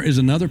partner is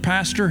another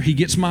pastor. He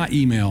gets my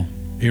email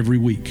every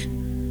week,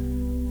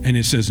 and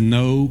it says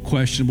no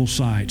questionable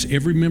sites.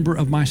 Every member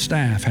of my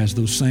staff has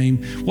those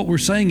same. What we're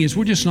saying is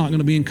we're just not going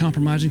to be in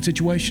compromising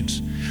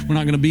situations. We're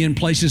not going to be in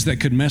places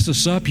that could mess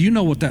us up. You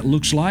know what that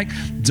looks like.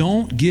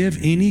 Don't give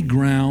any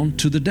ground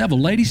to the devil.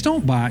 Ladies,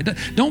 don't buy it.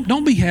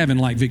 Don't be having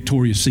like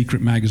Victoria's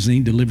Secret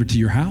magazine delivered to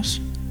your house.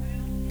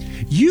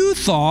 You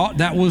thought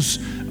that was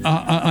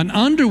an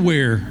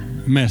underwear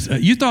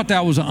you thought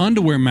that was an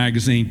underwear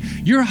magazine.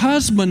 Your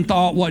husband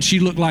thought what she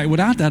looked like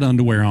without that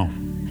underwear on.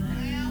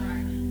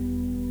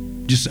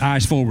 Just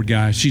eyes forward,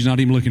 guys. She's not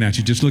even looking at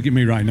you. Just look at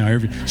me right now.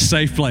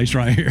 Safe place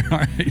right here. All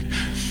right.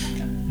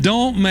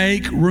 Don't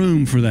make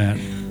room for that.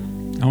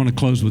 I want to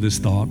close with this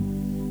thought.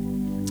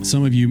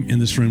 Some of you in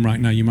this room right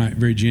now, you might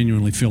very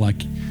genuinely feel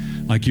like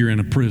you're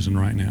in a prison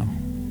right now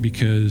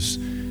because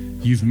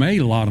you've made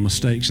a lot of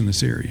mistakes in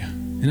this area.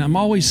 And I'm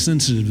always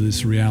sensitive to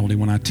this reality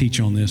when I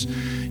teach on this.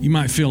 You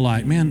might feel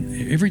like,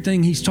 man,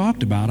 everything he's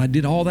talked about, I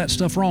did all that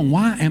stuff wrong.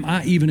 Why am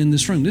I even in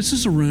this room? This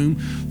is a room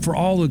for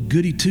all the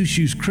goody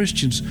two-shoes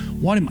Christians.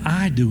 What am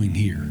I doing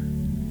here?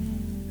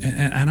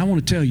 And I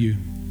want to tell you,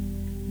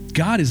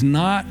 God is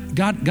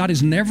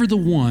never the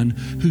one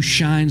who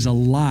shines a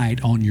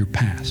light on your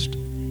past.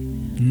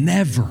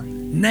 Never.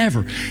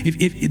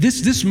 If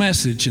this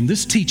message and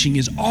this teaching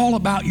is all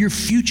about your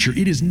future,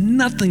 it is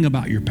nothing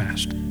about your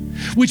past.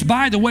 Which,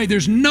 by the way,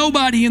 there's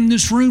nobody in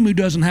this room who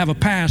doesn't have a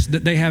past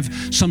that they have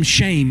some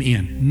shame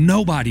in.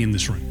 Nobody in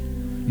this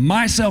room,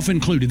 myself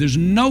included. There's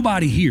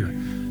nobody here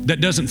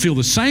that doesn't feel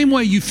the same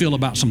way you feel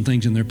about some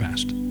things in their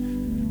past.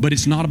 But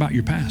it's not about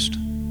your past.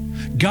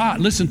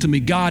 God, listen to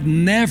me, God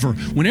never,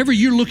 whenever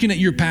you're looking at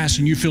your past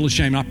and you feel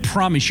ashamed, I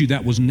promise you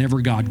that was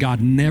never God. God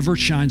never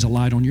shines a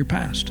light on your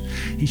past.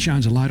 He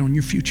shines a light on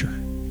your future.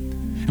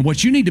 And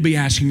what you need to be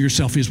asking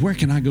yourself is, where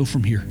can I go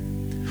from here?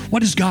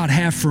 What does God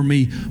have for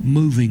me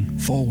moving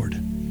forward?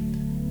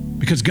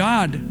 Because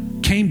God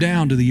came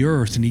down to the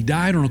earth and he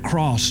died on a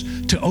cross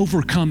to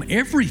overcome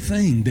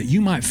everything that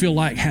you might feel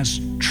like has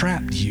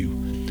trapped you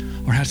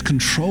or has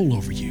control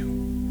over you.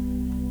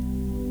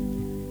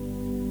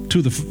 Two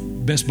of the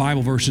best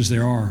Bible verses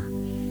there are.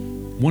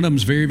 One of them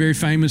is very, very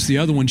famous. The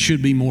other one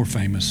should be more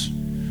famous.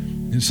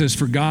 It says,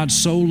 for God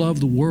so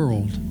loved the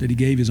world that he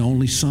gave his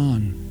only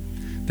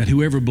son, that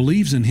whoever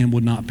believes in him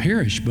would not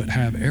perish but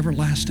have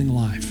everlasting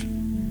life.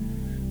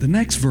 The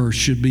next verse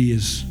should be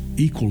as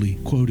equally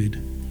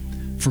quoted.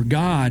 For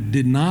God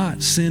did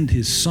not send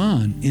his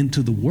son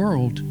into the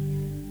world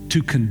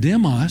to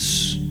condemn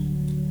us,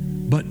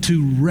 but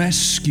to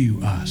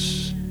rescue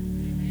us.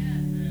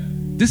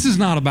 This is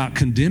not about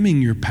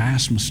condemning your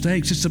past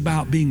mistakes. It's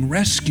about being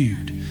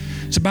rescued.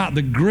 It's about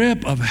the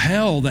grip of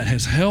hell that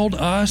has held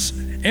us.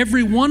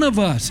 Every one of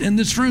us in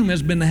this room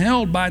has been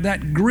held by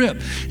that grip.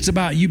 It's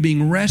about you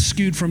being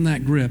rescued from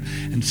that grip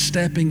and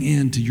stepping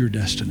into your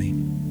destiny.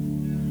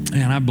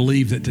 And I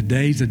believe that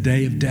today's a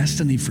day of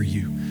destiny for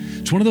you.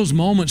 It's one of those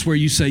moments where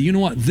you say, you know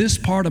what, this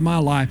part of my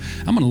life,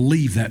 I'm going to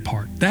leave that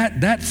part.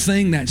 That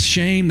thing, that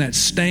shame, that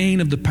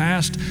stain of the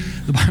past,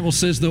 the Bible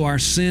says, though our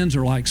sins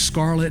are like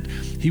scarlet,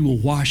 he will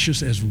wash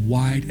us as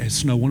white as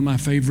snow. One of my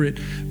favorite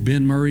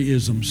Ben Murray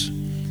isms,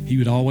 he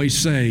would always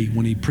say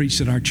when he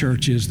preached at our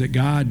church is that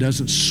God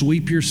doesn't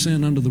sweep your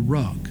sin under the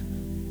rug.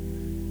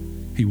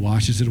 He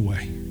washes it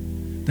away.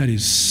 That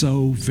is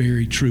so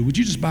very true. Would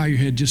you just bow your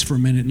head just for a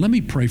minute and let me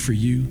pray for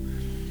you?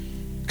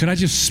 Could I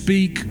just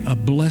speak a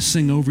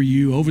blessing over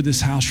you, over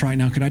this house right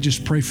now? Could I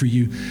just pray for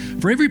you?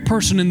 For every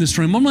person in this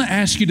room, I'm going to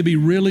ask you to be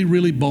really,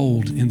 really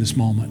bold in this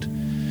moment.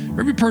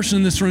 For every person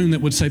in this room that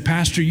would say,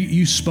 Pastor,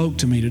 you spoke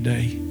to me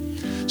today.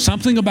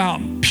 Something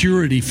about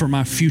purity for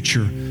my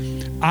future.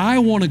 I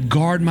want to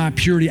guard my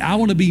purity. I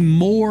want to be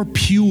more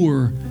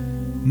pure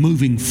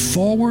moving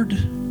forward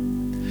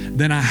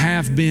than I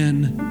have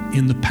been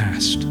in the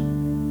past.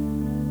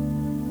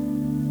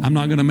 I'm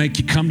not going to make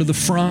you come to the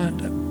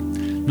front.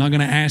 I'm not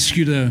going to ask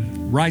you to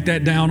write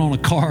that down on a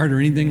card or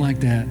anything like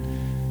that.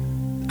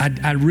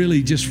 I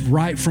really just,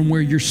 right from where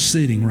you're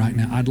sitting right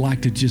now, I'd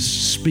like to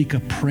just speak a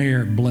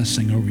prayer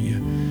blessing over you.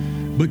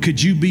 But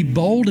could you be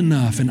bold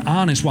enough and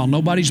honest while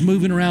nobody's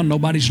moving around,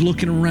 nobody's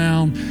looking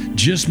around,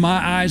 just my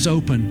eyes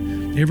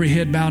open, every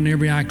head bowed and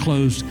every eye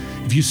closed.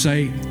 If you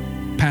say,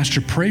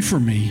 Pastor, pray for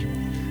me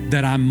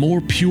that I'm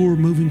more pure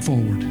moving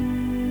forward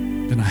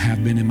than I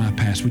have been in my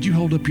past. Would you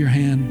hold up your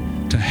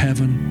hand to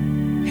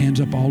heaven? Hands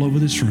up all over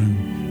this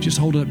room. Just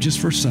hold it up just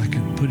for a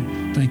second.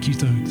 Thank you.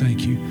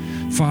 Thank you.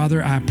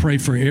 Father, I pray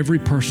for every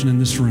person in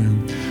this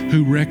room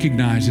who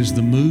recognizes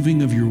the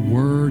moving of your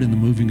word and the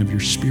moving of your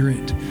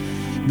spirit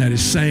that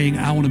is saying,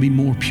 I want to be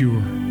more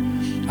pure.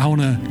 I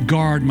want to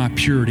guard my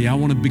purity. I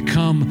want to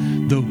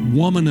become the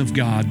woman of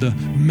God, the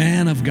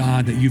man of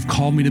God that you've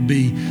called me to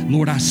be.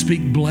 Lord, I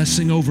speak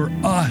blessing over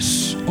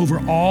us, over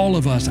all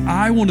of us.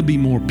 I want to be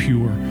more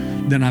pure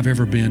than I've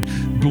ever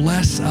been.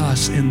 Bless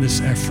us in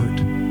this effort,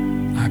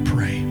 I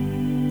pray.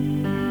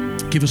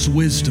 Give us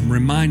wisdom.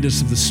 Remind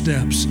us of the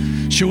steps.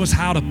 Show us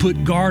how to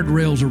put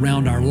guardrails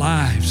around our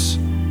lives.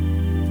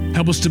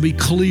 Help us to be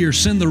clear.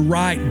 Send the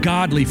right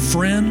godly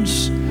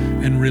friends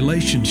and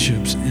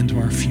relationships into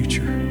our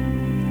future.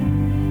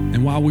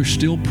 And while we're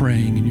still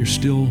praying and you're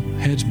still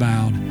heads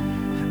bowed,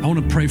 I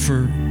want to pray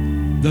for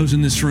those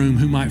in this room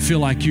who might feel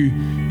like you're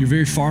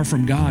very far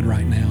from God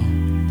right now.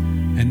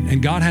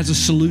 And God has a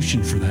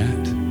solution for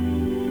that.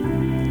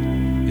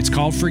 It's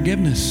called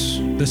forgiveness.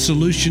 The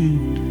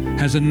solution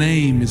has a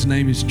name. His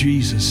name is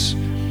Jesus.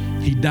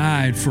 He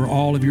died for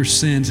all of your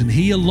sins, and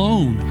He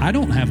alone. I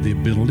don't have the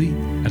ability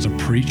as a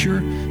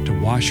preacher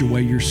to wash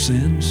away your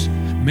sins.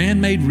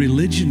 Man-made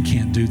religion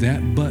can't do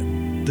that, but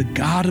the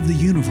God of the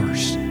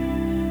universe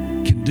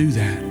can do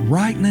that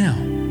right now,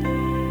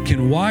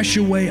 can wash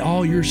away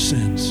all your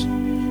sins.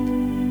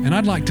 And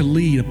I'd like to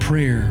lead a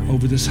prayer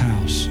over this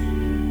house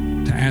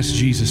to ask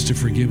Jesus to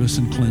forgive us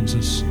and cleanse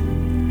us.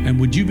 And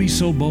would you be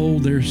so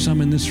bold? There's some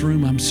in this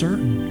room, I'm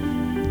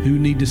certain, who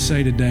need to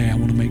say today, I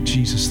want to make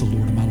Jesus the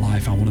Lord of my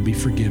life. I want to be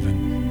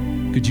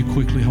forgiven. Could you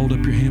quickly hold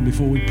up your hand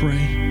before we pray?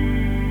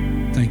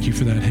 Thank you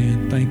for that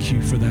hand. Thank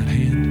you for that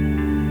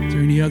hand. Is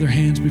there any other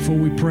hands before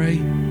we pray?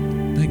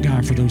 Thank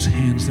God for those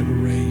hands that were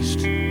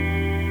raised.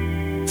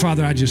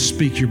 Father, I just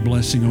speak your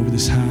blessing over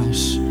this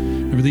house,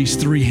 over these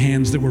 3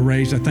 hands that were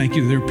raised. I thank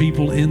you that there are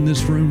people in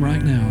this room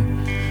right now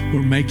who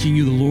are making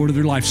you the Lord of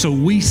their life. So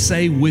we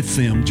say with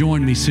them,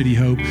 join me, City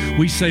Hope.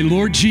 We say,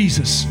 Lord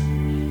Jesus,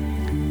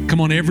 come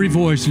on, every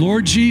voice.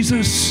 Lord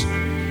Jesus,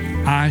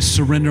 I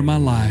surrender my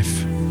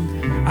life.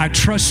 I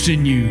trust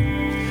in you,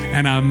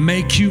 and I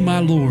make you my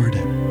Lord.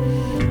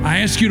 I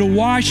ask you to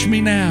wash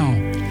me now,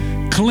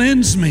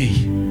 cleanse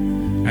me,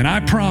 and I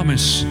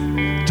promise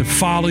to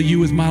follow you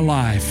with my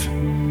life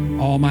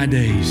all my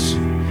days.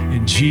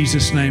 In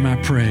Jesus' name I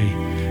pray,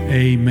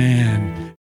 amen.